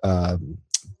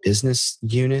business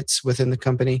units within the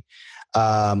company.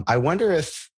 I wonder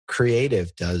if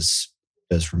Creative does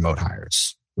remote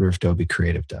hires. Or if Adobe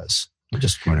Creative does. I'm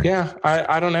just wondering. Yeah,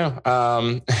 I don't know.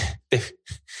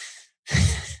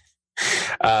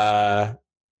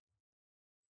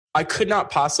 I could not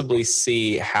possibly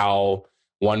see how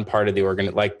one part of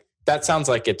the that sounds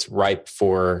like it's ripe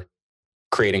for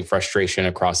creating frustration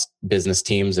across business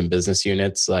teams and business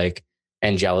units,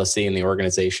 and jealousy in the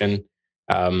organization.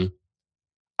 I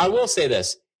will say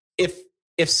this: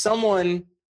 if someone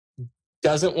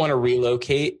doesn't want to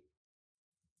relocate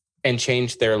and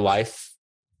change their life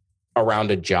around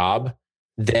a job,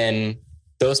 then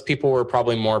those people were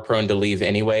probably more prone to leave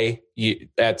anyway.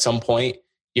 At some point,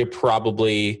 you're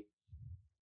probably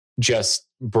just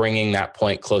bringing that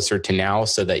point closer to now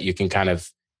so that you can kind of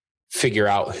figure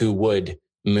out who would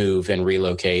move and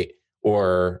relocate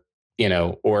or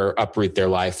uproot their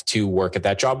life to work at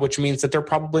that job, which means that they're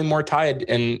probably more tied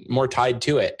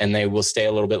to it, and they will stay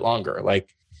a little bit longer.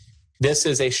 Like, this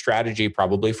is a strategy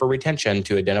probably for retention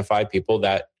to identify people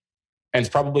that, and it's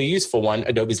probably a useful one.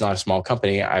 Adobe's not a small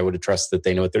company. I would trust that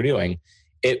they know what they're doing.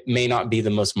 It may not be the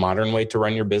most modern way to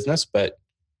run your business, but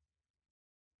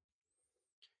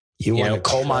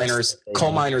coal miners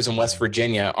in West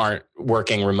Virginia aren't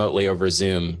working remotely over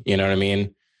Zoom. You know what I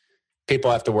mean?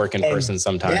 People have to work in person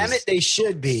sometimes. Damn it, they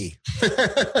should be.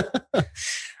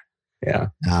 Yeah.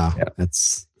 No,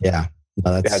 that's.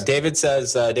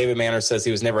 David Manners says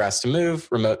he was never asked to move.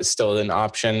 Remote is still an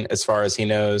option as far as he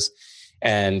knows.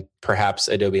 And perhaps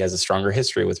Adobe has a stronger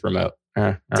history with remote.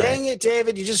 Dang it,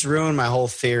 David. You just ruined my whole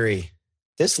theory.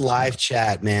 This live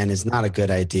chat, man, is not a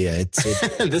good idea.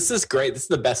 This is great. This is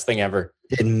the best thing ever.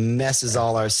 It messes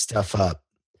all our stuff up.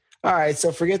 All right,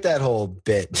 so forget that whole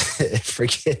bit.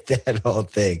 Forget that whole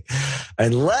thing.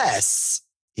 Unless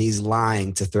he's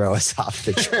lying to throw us off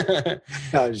the track.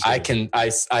 No,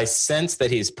 I sense that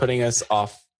he's putting us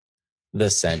off the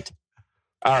scent.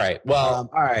 All right. Well,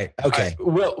 all right. Okay.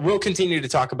 We'll continue to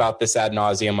talk about this ad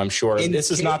nauseum, I'm sure. This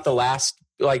is not the last.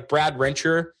 Like, Brad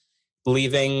Rencher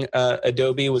leaving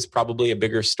Adobe was probably a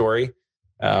bigger story.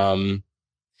 Mark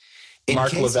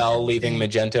Lavelle leaving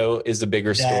Magento is a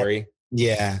bigger story.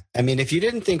 Yeah. I mean, if you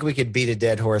didn't think we could beat a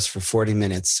dead horse for 40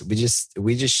 minutes, we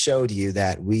just showed you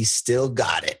that we still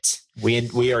got it.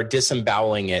 We are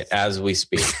disemboweling it as we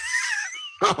speak.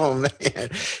 Oh, man.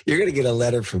 You're going to get a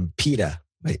letter from PETA.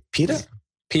 Wait, PETA?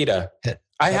 PETA.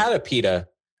 I had a pita,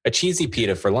 a cheesy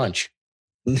pita for lunch.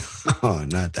 No,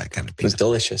 not that kind of pita. It was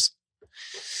delicious.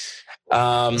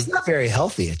 It's not very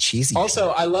healthy, a cheesy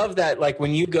also pita. I love that, like,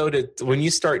 when you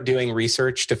start doing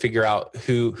research to figure out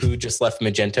who just left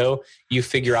Magento, you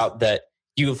figure out that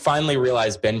you finally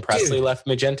realize Ben Presley left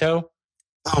Magento.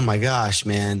 Oh my gosh,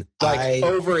 man.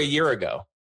 Over a year ago.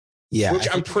 Yeah. Which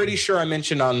I'm pretty sure I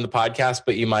mentioned on the podcast,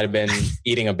 but you might have been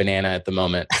eating a banana at the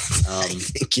moment. I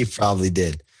think you probably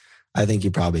did. Yeah.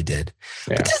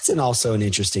 But that's also an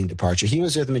interesting departure. He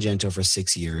was with Magento for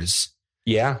 6 years.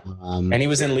 Yeah. And he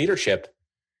was in leadership.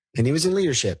 Yeah.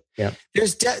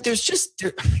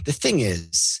 The thing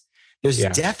is, there's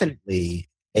definitely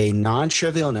a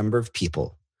non-trivial number of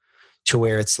people to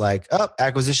where it's like, oh,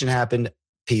 acquisition happened.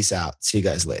 Peace out. See you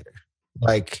guys later.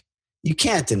 Like, you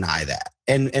can't deny that.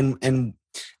 And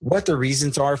what the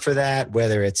reasons are for that,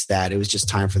 whether it's that it was just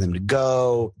time for them to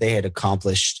go, they had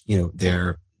accomplished,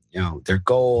 their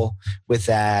goal with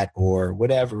that, or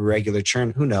whatever, regular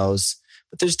churn, who knows?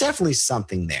 But there's definitely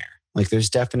something there. Like, there's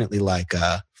definitely like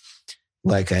a,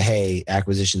 hey,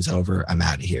 acquisition's over, I'm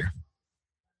out of here.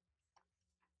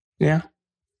 Yeah.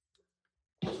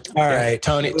 All right.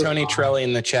 Tony Trelli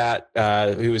in the chat,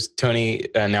 Tony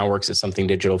now works at Something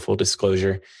Digital, full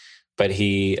disclosure, but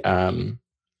he,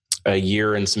 a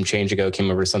year and some change ago,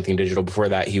 came over to Something Digital. Before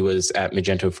that, he was at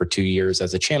Magento for 2 years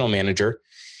as a channel manager.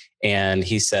 And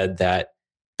he said that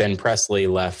Ben Presley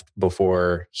left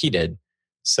before he did.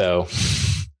 So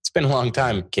it's been a long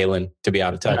time, Kalen, to be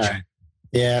out of touch. All right.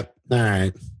 Yeah. All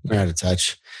right. We're out of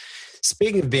touch.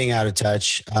 Speaking of being out of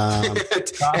touch. And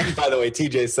by the way,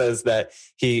 TJ says that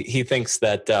he thinks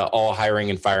that all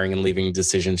hiring and firing and leaving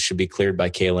decisions should be cleared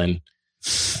by Kalen,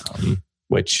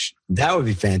 which... That would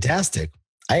be fantastic.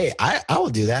 I will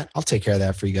do that. I'll take care of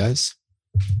that for you guys.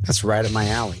 That's right up my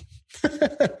alley.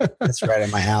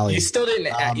 You still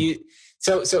didn't...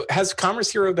 So has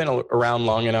Commerce Hero been around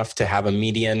long enough to have a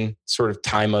median sort of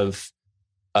time of?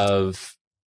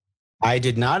 I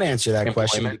did not answer that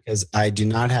question because I do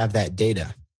not have that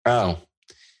data. Oh,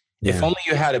 yeah. If only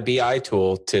you had a BI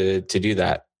tool to do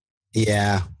that.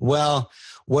 Yeah. Well,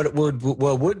 what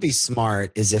would be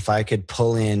smart is if I could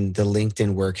pull in the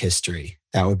LinkedIn work history.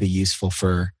 That would be useful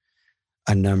for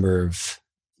a number of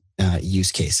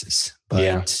use cases.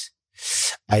 But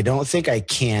I don't think I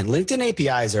can. LinkedIn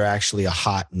APIs are actually a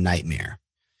hot nightmare.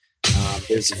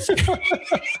 There's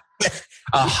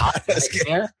a hot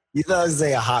nightmare? You thought I was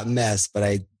say a hot mess, but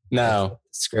I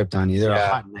script on you. They're a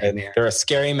hot nightmare. They're a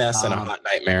scary mess and a hot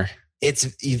nightmare. It's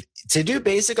to do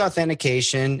basic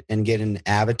authentication and get an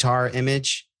avatar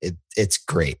image. It's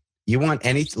great. You want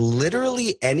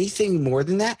literally anything more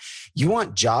than that? You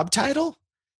want job title?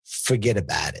 Forget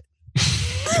about it.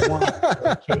 You want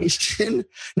location?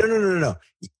 No.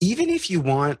 Even if you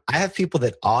want, I have people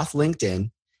that auth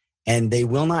LinkedIn and they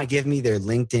will not give me their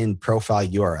LinkedIn profile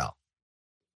URL.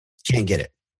 Can't get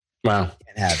it. Wow.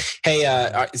 Can't have it.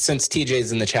 Hey, since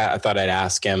TJ's in the chat, I thought I'd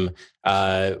ask him.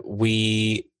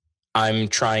 I'm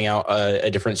trying out a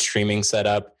different streaming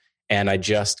setup, and I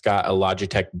just got a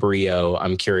Logitech Brio.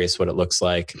 I'm curious what it looks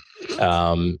like,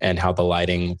 and how the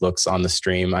lighting looks on the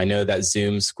stream. I know that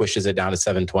Zoom squishes it down to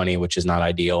 720, which is not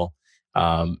ideal.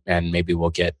 And maybe we'll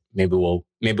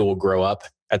grow up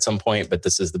at some point, but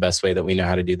this is the best way that we know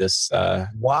how to do this.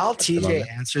 While TJ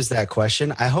answers that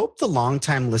question, I hope the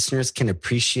longtime listeners can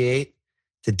appreciate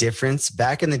the difference.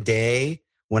 Back in the day,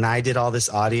 when I did all this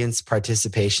audience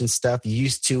participation stuff, you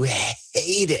used to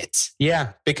hate it.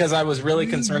 Yeah, because I was really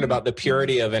concerned about the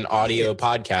purity of an audio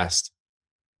podcast.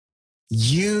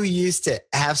 You used to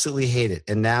absolutely hate it.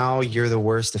 And now you're the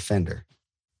worst offender.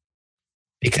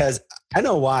 Because I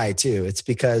know why too. It's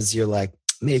because you're like,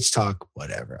 Mage Talk,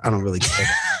 whatever. I don't really care.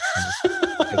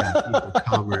 I got people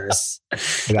commerce. I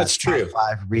got That's true.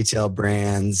 5 retail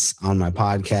brands on my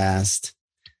podcast.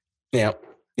 Yeah.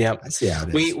 Yeah. I see how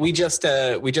it is. We just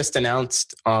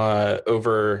announced we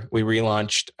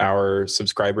relaunched our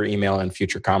subscriber email and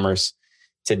Future Commerce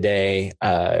today.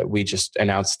 We just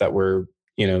announced that we're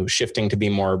shifting to be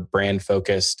more brand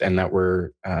focused, and that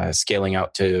we're scaling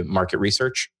out to market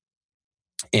research.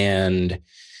 And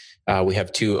we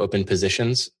have 2 open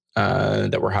positions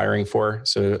that we're hiring for.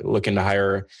 So looking to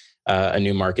hire a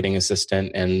new marketing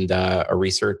assistant and a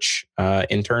research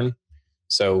intern.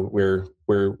 So we're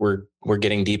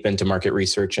getting deep into market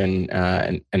research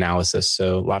and analysis.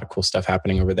 So a lot of cool stuff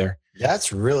happening over there.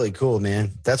 That's really cool,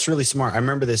 man. That's really smart. I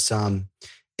remember this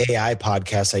AI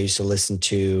podcast I used to listen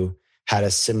to had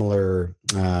a similar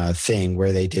thing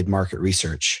where they did market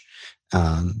research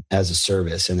as a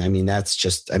service. And I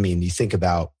mean, you think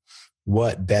about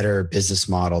what better business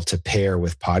model to pair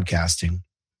with podcasting.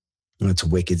 It's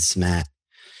wicked smart.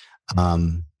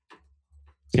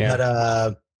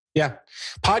 Yeah.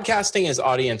 Podcasting is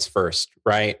audience first,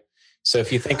 right? So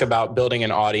if you think about building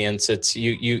an audience, it's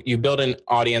you build an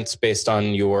audience based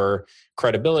on your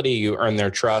credibility, you earn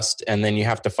their trust, and then you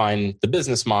have to find the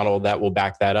business model that will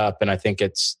back that up. And I think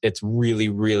it's really,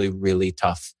 really, really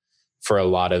tough for a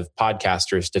lot of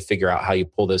podcasters to figure out how you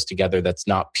pull those together. That's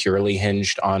not purely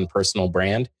hinged on personal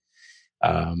brand.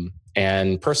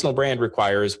 And personal brand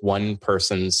requires one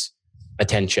person's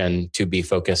attention to be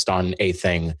focused on a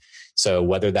thing. So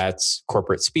whether that's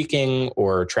corporate speaking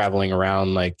or traveling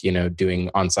around, doing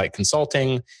on-site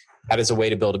consulting, that is a way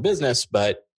to build a business,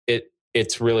 but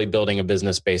it's really building a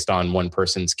business based on one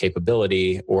person's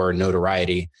capability or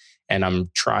notoriety. And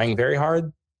I'm trying very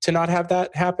hard to not have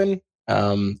that happen.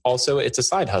 Also, it's a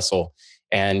side hustle,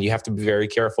 and you have to be very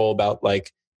careful about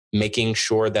making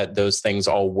sure that those things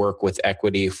all work with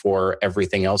equity for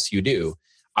everything else you do.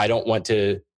 I don't want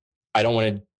to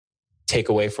take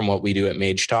away from what we do at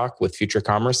Mage Talk with Future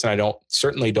Commerce. And I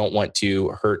certainly don't want to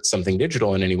hurt Something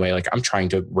Digital in any way. I'm trying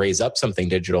to raise up Something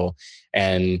Digital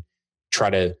and try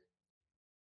to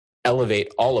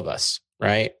elevate all of us.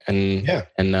 Right. And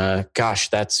gosh,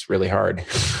 that's really hard.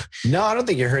 No, I don't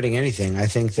think you're hurting anything. I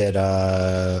think that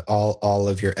all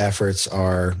of your efforts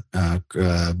are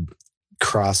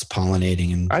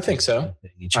cross-pollinating, and I think so.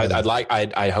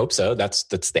 I hope so. That's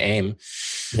the aim.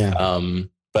 Yeah.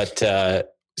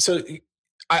 So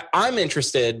I'm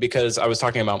interested because I was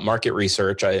talking about market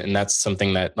research, and that's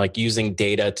something that using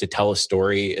data to tell a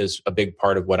story is a big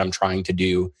part of what I'm trying to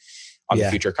do on the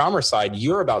Future Commerce side.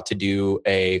 You're about to do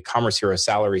a Commerce Hero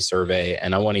salary survey,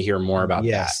 and I want to hear more about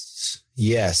that.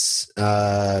 Yes.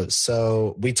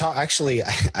 So we actually,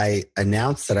 I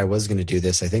announced that I was going to do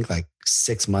this, I think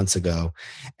 6 months ago.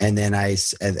 And then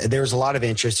there was a lot of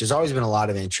interest. There's always been a lot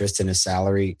of interest in a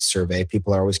salary survey.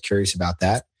 People are always curious about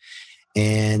that.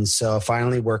 And so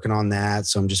finally working on that.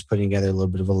 So I'm just putting together a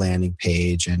little bit of a landing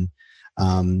page, and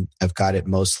I've got it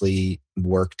mostly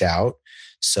worked out.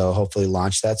 So hopefully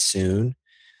launch that soon.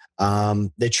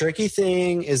 The tricky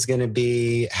thing is going to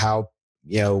be how,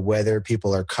 whether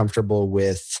people are comfortable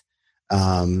with,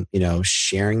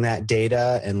 sharing that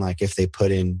data, and if they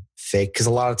put in fake, because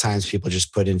a lot of times people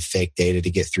just put in fake data to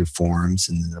get through forms.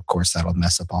 And then of course that'll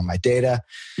mess up all my data.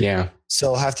 Yeah.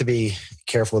 So I'll have to be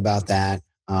careful about that.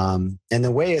 And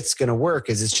the way it's going to work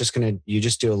is you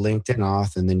just do a LinkedIn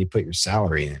auth, and then you put your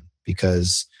salary in,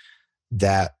 because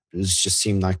that just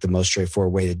seemed like the most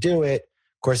straightforward way to do it.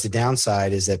 Of course, the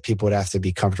downside is that people would have to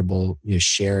be comfortable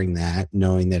sharing that,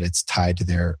 knowing that it's tied to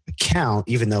their account,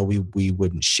 even though we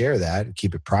wouldn't share that and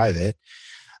keep it private.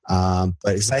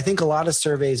 But I think a lot of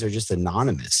surveys are just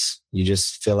anonymous. You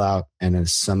just fill out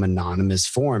some anonymous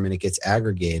form, and it gets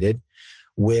aggregated,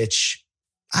 which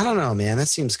I don't know, man. That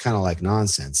seems kind of like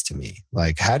nonsense to me.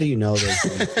 How do you know those?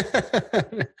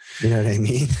 You know what I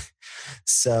mean?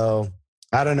 So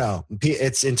I don't know.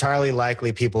 It's entirely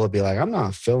likely people will be like, I'm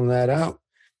not filling that out.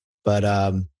 But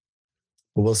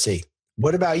we'll see.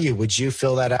 What about you? Would you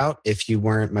fill that out if you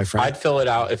weren't my friend? I'd fill it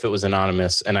out if it was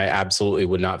anonymous, and I absolutely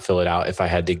would not fill it out if I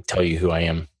had to tell you who I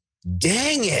am.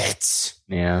 Dang it.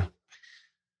 Yeah.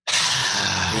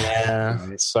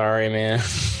 Yeah. Sorry, man.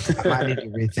 I might need to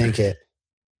rethink it.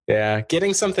 Yeah.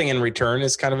 Getting something in return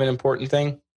is kind of an important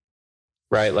thing,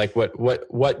 right? Like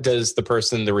what does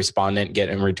the respondent get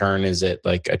in return? Is it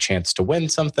like a chance to win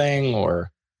something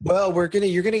or? Well, you're going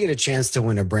to get a chance to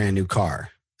win a brand new car.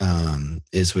 No, I'm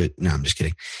just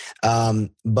kidding.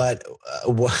 But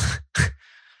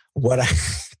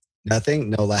nothing,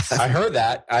 no laugh. I heard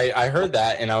that. I heard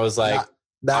that. And I was like,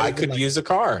 I could use a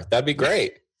car. That'd be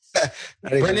great.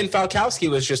 Brendan Falkowski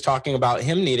was just talking about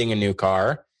him needing a new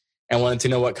car and wanted to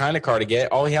know what kind of car to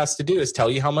get. All he has to do is tell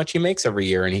you how much he makes every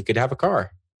year and he could have a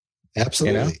car.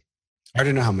 Absolutely. You know? I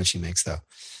don't know how much he makes though.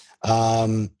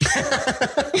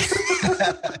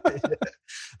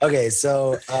 Okay.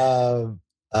 So,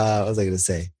 what was I going to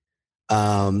say?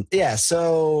 Yeah.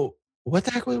 So what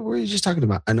the heck were you just talking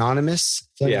about? Anonymous?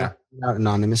 Yeah. Not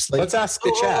anonymously. Let's ask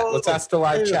the chat. Let's ask the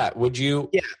live chat. Would you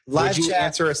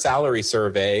answer a salary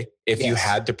survey if you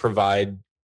had to provide,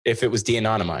 if it was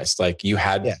de-anonymized? Like you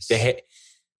had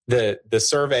the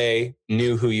survey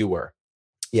knew who you were.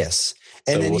 Yes.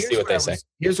 And so then we'll see what they say.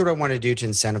 Here's what I want to do to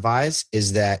incentivize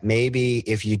is that maybe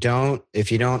if you don't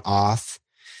auth,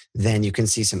 then you can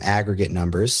see some aggregate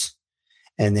numbers.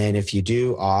 And then if you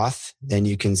do auth, then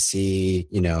you can see,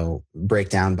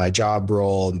 breakdown by job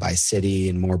role and by city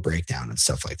and more breakdown and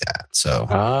stuff like that. So,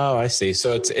 I see.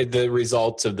 So the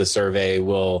results of the survey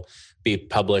will be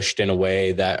published in a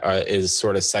way that is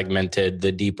sort of segmented.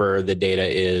 The deeper the data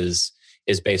is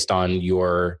based on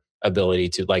your ability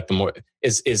to like the more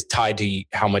is tied to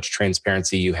how much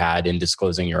transparency you had in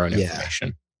disclosing your own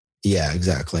information. Yeah,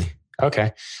 exactly.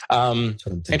 Okay.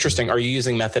 Interesting. Are you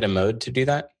using Method and Mode to do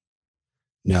that?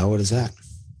 No, what is that?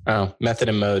 Oh, Method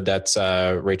and Mode. That's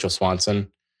Rachel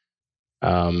Swanson,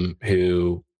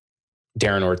 who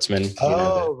Darren Ortzman.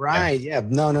 Right. Yeah.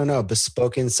 No.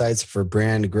 Bespoke insights for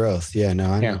brand growth. Yeah.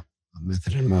 No, I know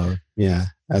Method and Mode. Yeah.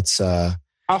 That's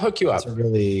I'll hook you up. That's a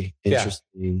really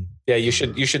interesting. Yeah. You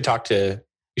should talk to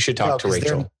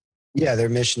Rachel. Their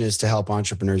mission is to help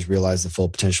entrepreneurs realize the full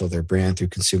potential of their brand through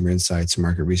consumer insights,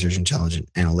 market research,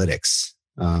 intelligent analytics.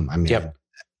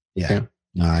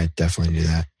 No, I definitely do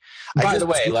that. By the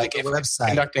way, like if website,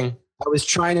 conducting, I was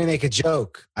trying to make a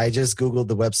joke. I just Googled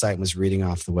the website and was reading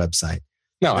off the website.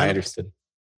 No, I understood.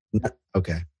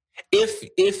 Okay.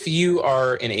 If you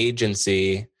are an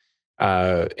agency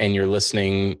and you're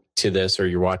listening to this or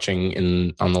you're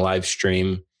watching on the live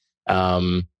stream,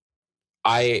 I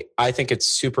think it's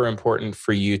super important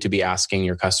for you to be asking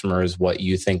your customers what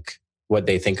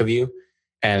they think of you.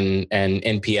 And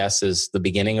NPS is the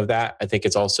beginning of that. I think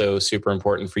it's also super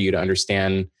important for you to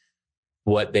understand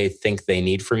what they think they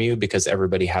need from you because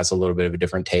everybody has a little bit of a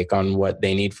different take on what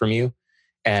they need from you.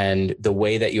 And the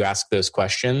way that you ask those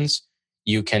questions,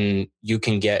 you can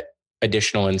get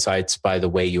additional insights by the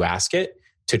way you ask it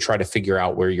to try to figure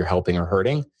out where you're helping or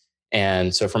hurting.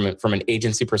 And so from an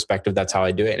agency perspective, that's how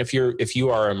I do it. And if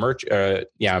you are a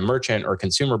merchant or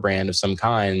consumer brand of some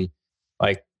kind,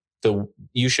 like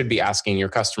you should be asking your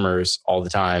customers all the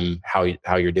time how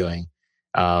you're doing,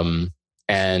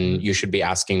 and you should be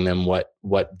asking them what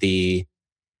the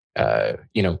how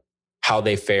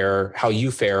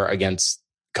you fare against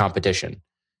competition,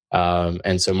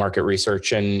 and so market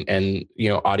research and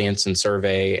audience and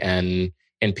survey and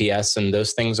NPS and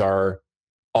those things are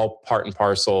all part and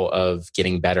parcel of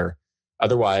getting better.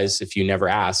 Otherwise, if you never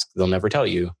ask, they'll never tell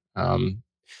you.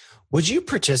 Would you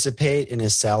participate in a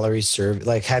salary survey?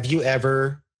 Like, have you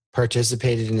ever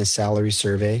participated in a salary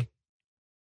survey?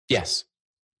 Yes.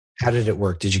 How did it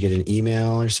work? Did you get an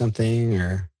email or something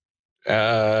or?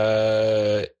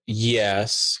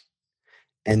 Yes.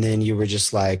 And then you were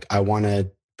just like, I want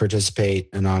to participate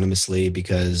anonymously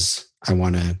because I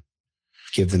want to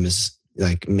give them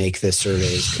make this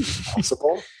survey as good as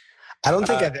possible. I don't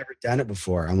think I've ever done it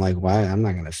before. I'm like, why? I'm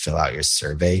not going to fill out your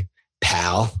survey,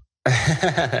 pal.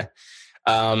 I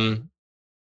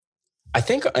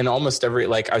think in almost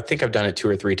every, I think I've done it 2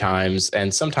 or 3 times.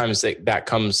 And sometimes that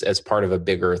comes as part of a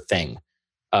bigger thing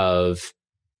of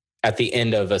at the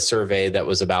end of a survey that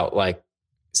was about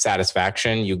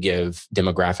satisfaction, you give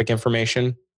demographic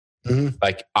information. Mm-hmm.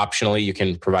 Optionally, you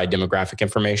can provide demographic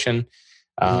information.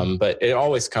 But it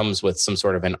always comes with some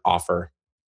sort of an offer,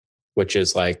 which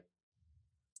is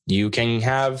you can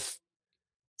have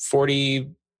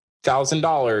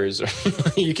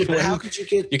 $40,000. You can win.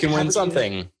 You can win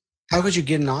something. How could you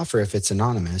get an offer if it's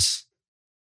anonymous?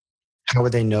 How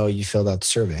would they know you filled out the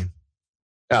survey?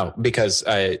 Oh, because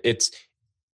it's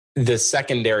the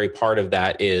secondary part of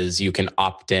that is you can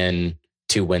opt in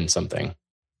to win something.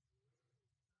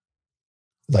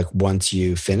 Like once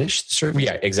you finish the survey?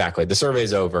 Yeah, exactly. The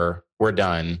survey's over. We're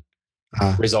done.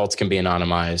 Results can be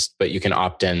anonymized, but you can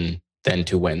opt in then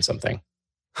to win something.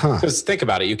 Because think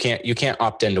about it, you can't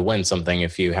opt in to win something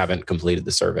if you haven't completed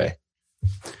the survey.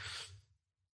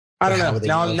 I don't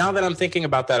know. Now that I'm thinking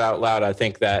about that out loud, I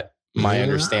think that my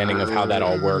understanding of how that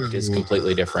all worked is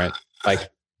completely different. Like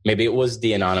maybe it was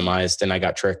de-anonymized and I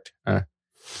got tricked.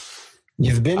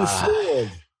 You've been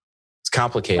fooled. It's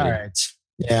complicated. All right.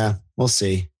 Yeah, we'll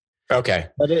see. Okay.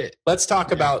 Let's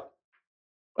talk about...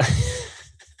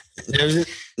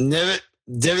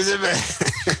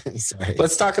 Sorry.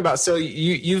 Let's talk about, so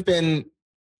you've been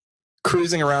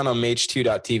cruising around on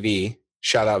Mage2.tv.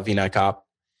 Shout out Vinay Cop.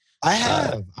 I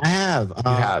have. You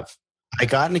have. I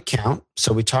got an account.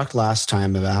 So we talked last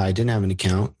time about how I didn't have an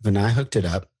account. Vinay hooked it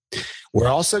up. We're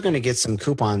also going to get some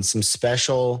coupons, some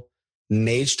special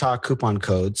Mage Talk coupon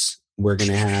codes. We're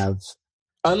going to have.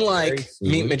 Unlike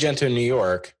Meet Magento New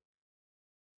York,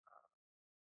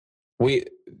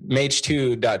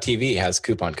 Mage2.tv has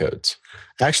coupon codes.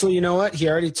 Actually, you know what? He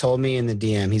already told me in the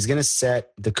DM he's going to set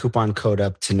the coupon code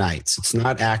up tonight. So it's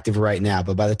not active right now,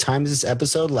 but by the time this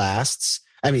episode lands,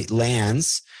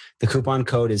 the coupon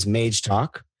code is Mage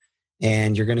Talk,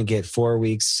 and you're going to get 4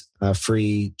 weeks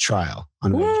free trial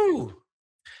on Woo!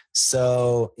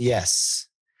 So yes.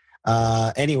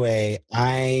 Anyway,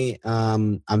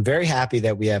 I'm very happy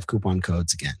that we have coupon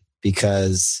codes again,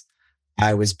 because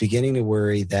I was beginning to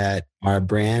worry that our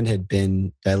brand had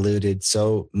been diluted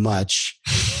so much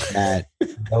that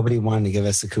nobody wanted to give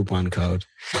us a coupon code.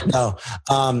 No.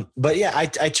 But yeah, I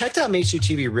checked out Mage2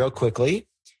 TV real quickly,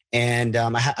 and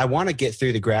I want to get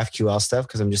through the GraphQL stuff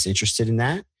because I'm just interested in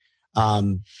that.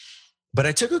 But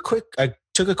I took a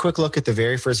quick look at the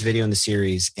very first video in the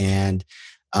series, and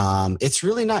it's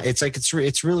really not. It's like it's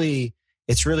really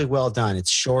well done. It's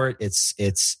short. His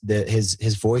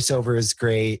voiceover is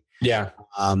great. Yeah.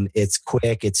 It's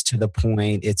quick. It's to the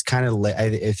point. It's kind of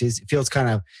it feels kind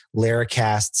of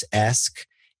Laracast-esque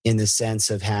in the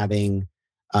sense of having.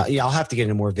 I'll have to get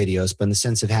into more videos, but in the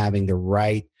sense of having the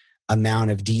right amount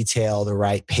of detail, the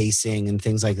right pacing, and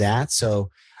things like that.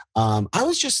 So I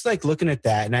was just like looking at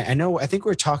that, and I think we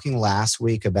were talking last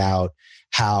week about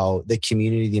how the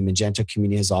community, the Magento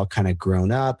community, has all kind of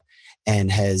grown up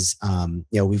and has,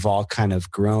 we've all kind of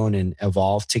grown and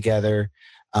evolved together.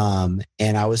 And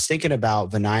I was thinking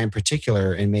about Vinay in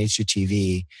particular in Mage2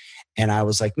 TV, and I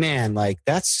was like, man, like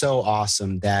that's so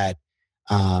awesome that,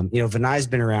 Vinay's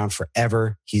been around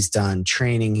forever. He's done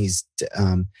training. He's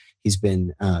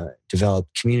been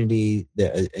developed community.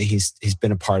 He's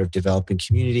been a part of developing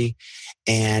community,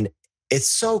 and it's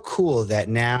so cool that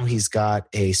now he's got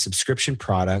a subscription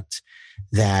product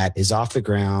that is off the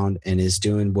ground and is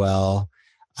doing well,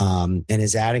 and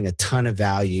is adding a ton of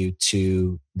value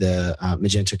to the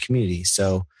Magento community.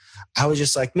 So I was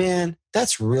just like, man,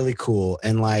 that's really cool.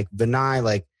 And like Vinay,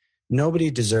 like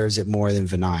nobody deserves it more than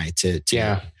Vinay to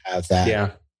have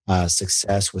that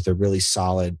success with a really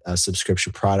solid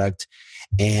subscription product.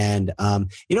 And,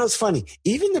 it's funny,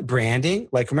 even the branding,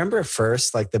 like remember at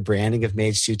first, like the branding of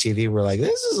Mage2 TV, we're like,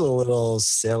 this is a little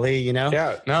silly,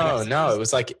 Yeah, no, it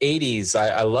was like 80s.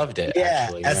 I loved it. Yeah.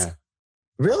 Actually.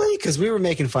 Really? Because we were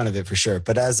making fun of it for sure.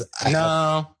 But I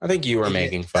think you were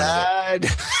making fun of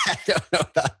it. I don't know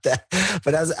about that.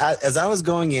 But as I was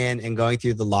going in and going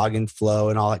through the login flow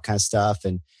and all that kind of stuff,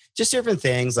 and just different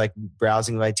things like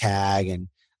browsing by tag and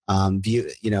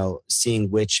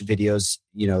seeing which videos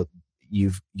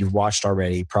you've watched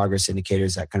already, progress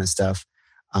indicators, that kind of stuff.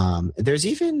 There's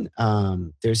even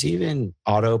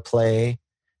autoplay.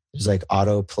 There's like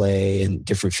autoplay and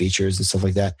different features and stuff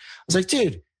like that. I was like,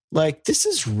 dude, like this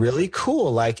is really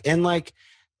cool. Like, and like,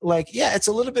 yeah, it's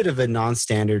a little bit of a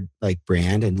non-standard like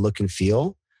brand and look and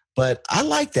feel, but I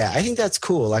like that. I think that's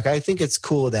cool. Like, I think it's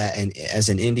cool that, and as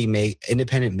an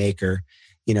independent maker,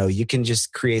 you can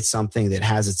just create something that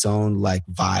has its own like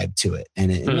vibe to it,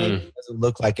 and it doesn't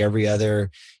look like every other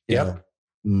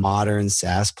modern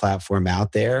SaaS platform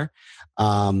out there.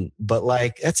 But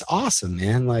like, it's awesome,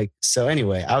 man. Like, so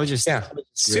anyway, I was just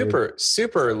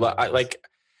super like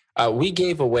we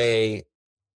gave away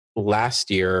last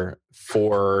year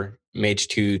 4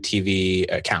 Mage2 TV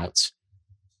accounts,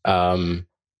 and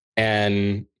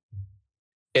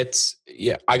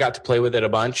I got to play with it a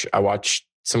bunch. I watched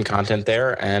some content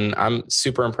there, and I'm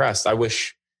super impressed. I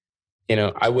wish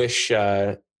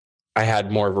I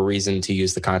had more of a reason to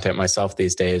use the content myself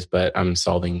these days, but I'm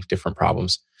solving different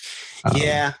problems.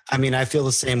 Yeah, I mean, I feel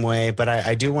the same way, but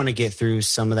I do want to get through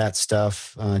some of that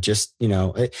stuff. Just, you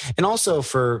know, and also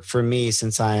for me,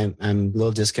 since I'm a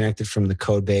little disconnected from the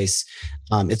code base,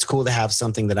 it's cool to have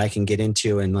something that I can get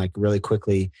into and like really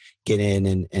quickly get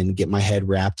in and get my head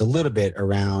wrapped a little bit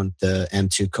around the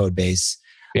M2 code base.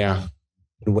 Yeah.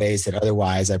 In ways that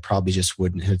otherwise I probably just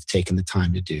wouldn't have taken the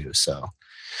time to do. So,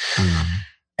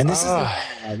 and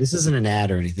this isn't an ad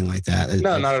or anything like that.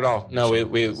 No, not at all. No,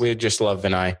 we just love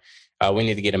Vinay. We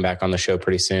need to get him back on the show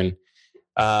pretty soon.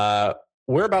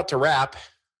 We're about to wrap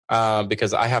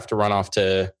because I have to run off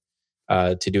to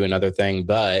do another thing.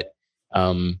 But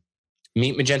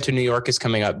Meet Magento New York is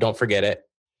coming up. Don't forget it.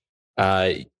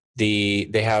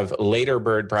 They have later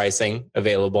bird pricing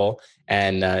available,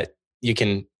 and you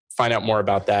can find out more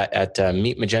about that at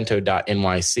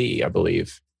meetmagento.nyc, I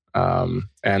believe.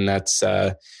 And that's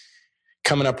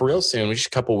coming up real soon. We're just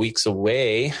a couple weeks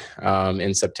away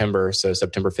in September. So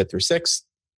September 5th through 6th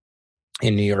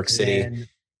in New York City.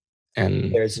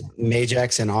 And there's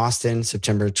Magex in Austin,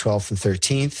 September 12th and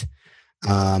 13th.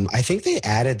 I think they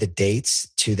added the dates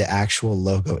to the actual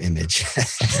logo image.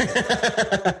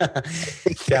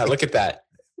 Yeah, look at that.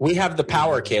 We have the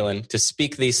power, Kalen, to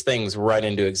speak these things right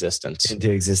into existence. I'm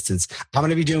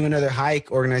going to be doing another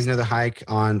hike, organizing another hike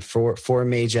for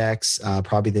Magex,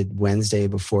 probably the Wednesday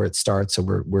before it starts. So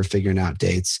we're figuring out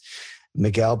dates.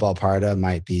 Miguel Balparda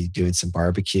might be doing some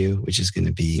barbecue, which is going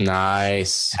to be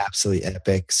nice, absolutely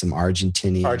epic. Some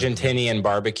Argentinian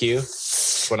barbecue.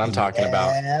 That's what I'm talking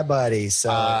about. Yeah, buddy.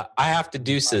 So I have to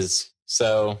deuces.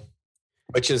 So,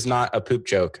 which is not a poop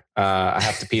joke. I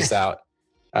have to peace out.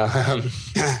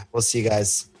 We'll see you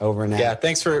guys over now. Yeah,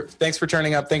 thanks for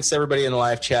turning up. Thanks to everybody in the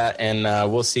live chat, and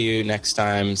we'll see you next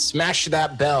time. Smash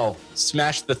that bell,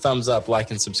 smash the thumbs up,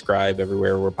 like and subscribe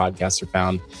everywhere where podcasts are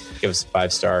found. Give us a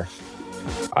 5-star.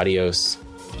 Adios.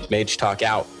 Mage Talk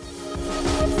out.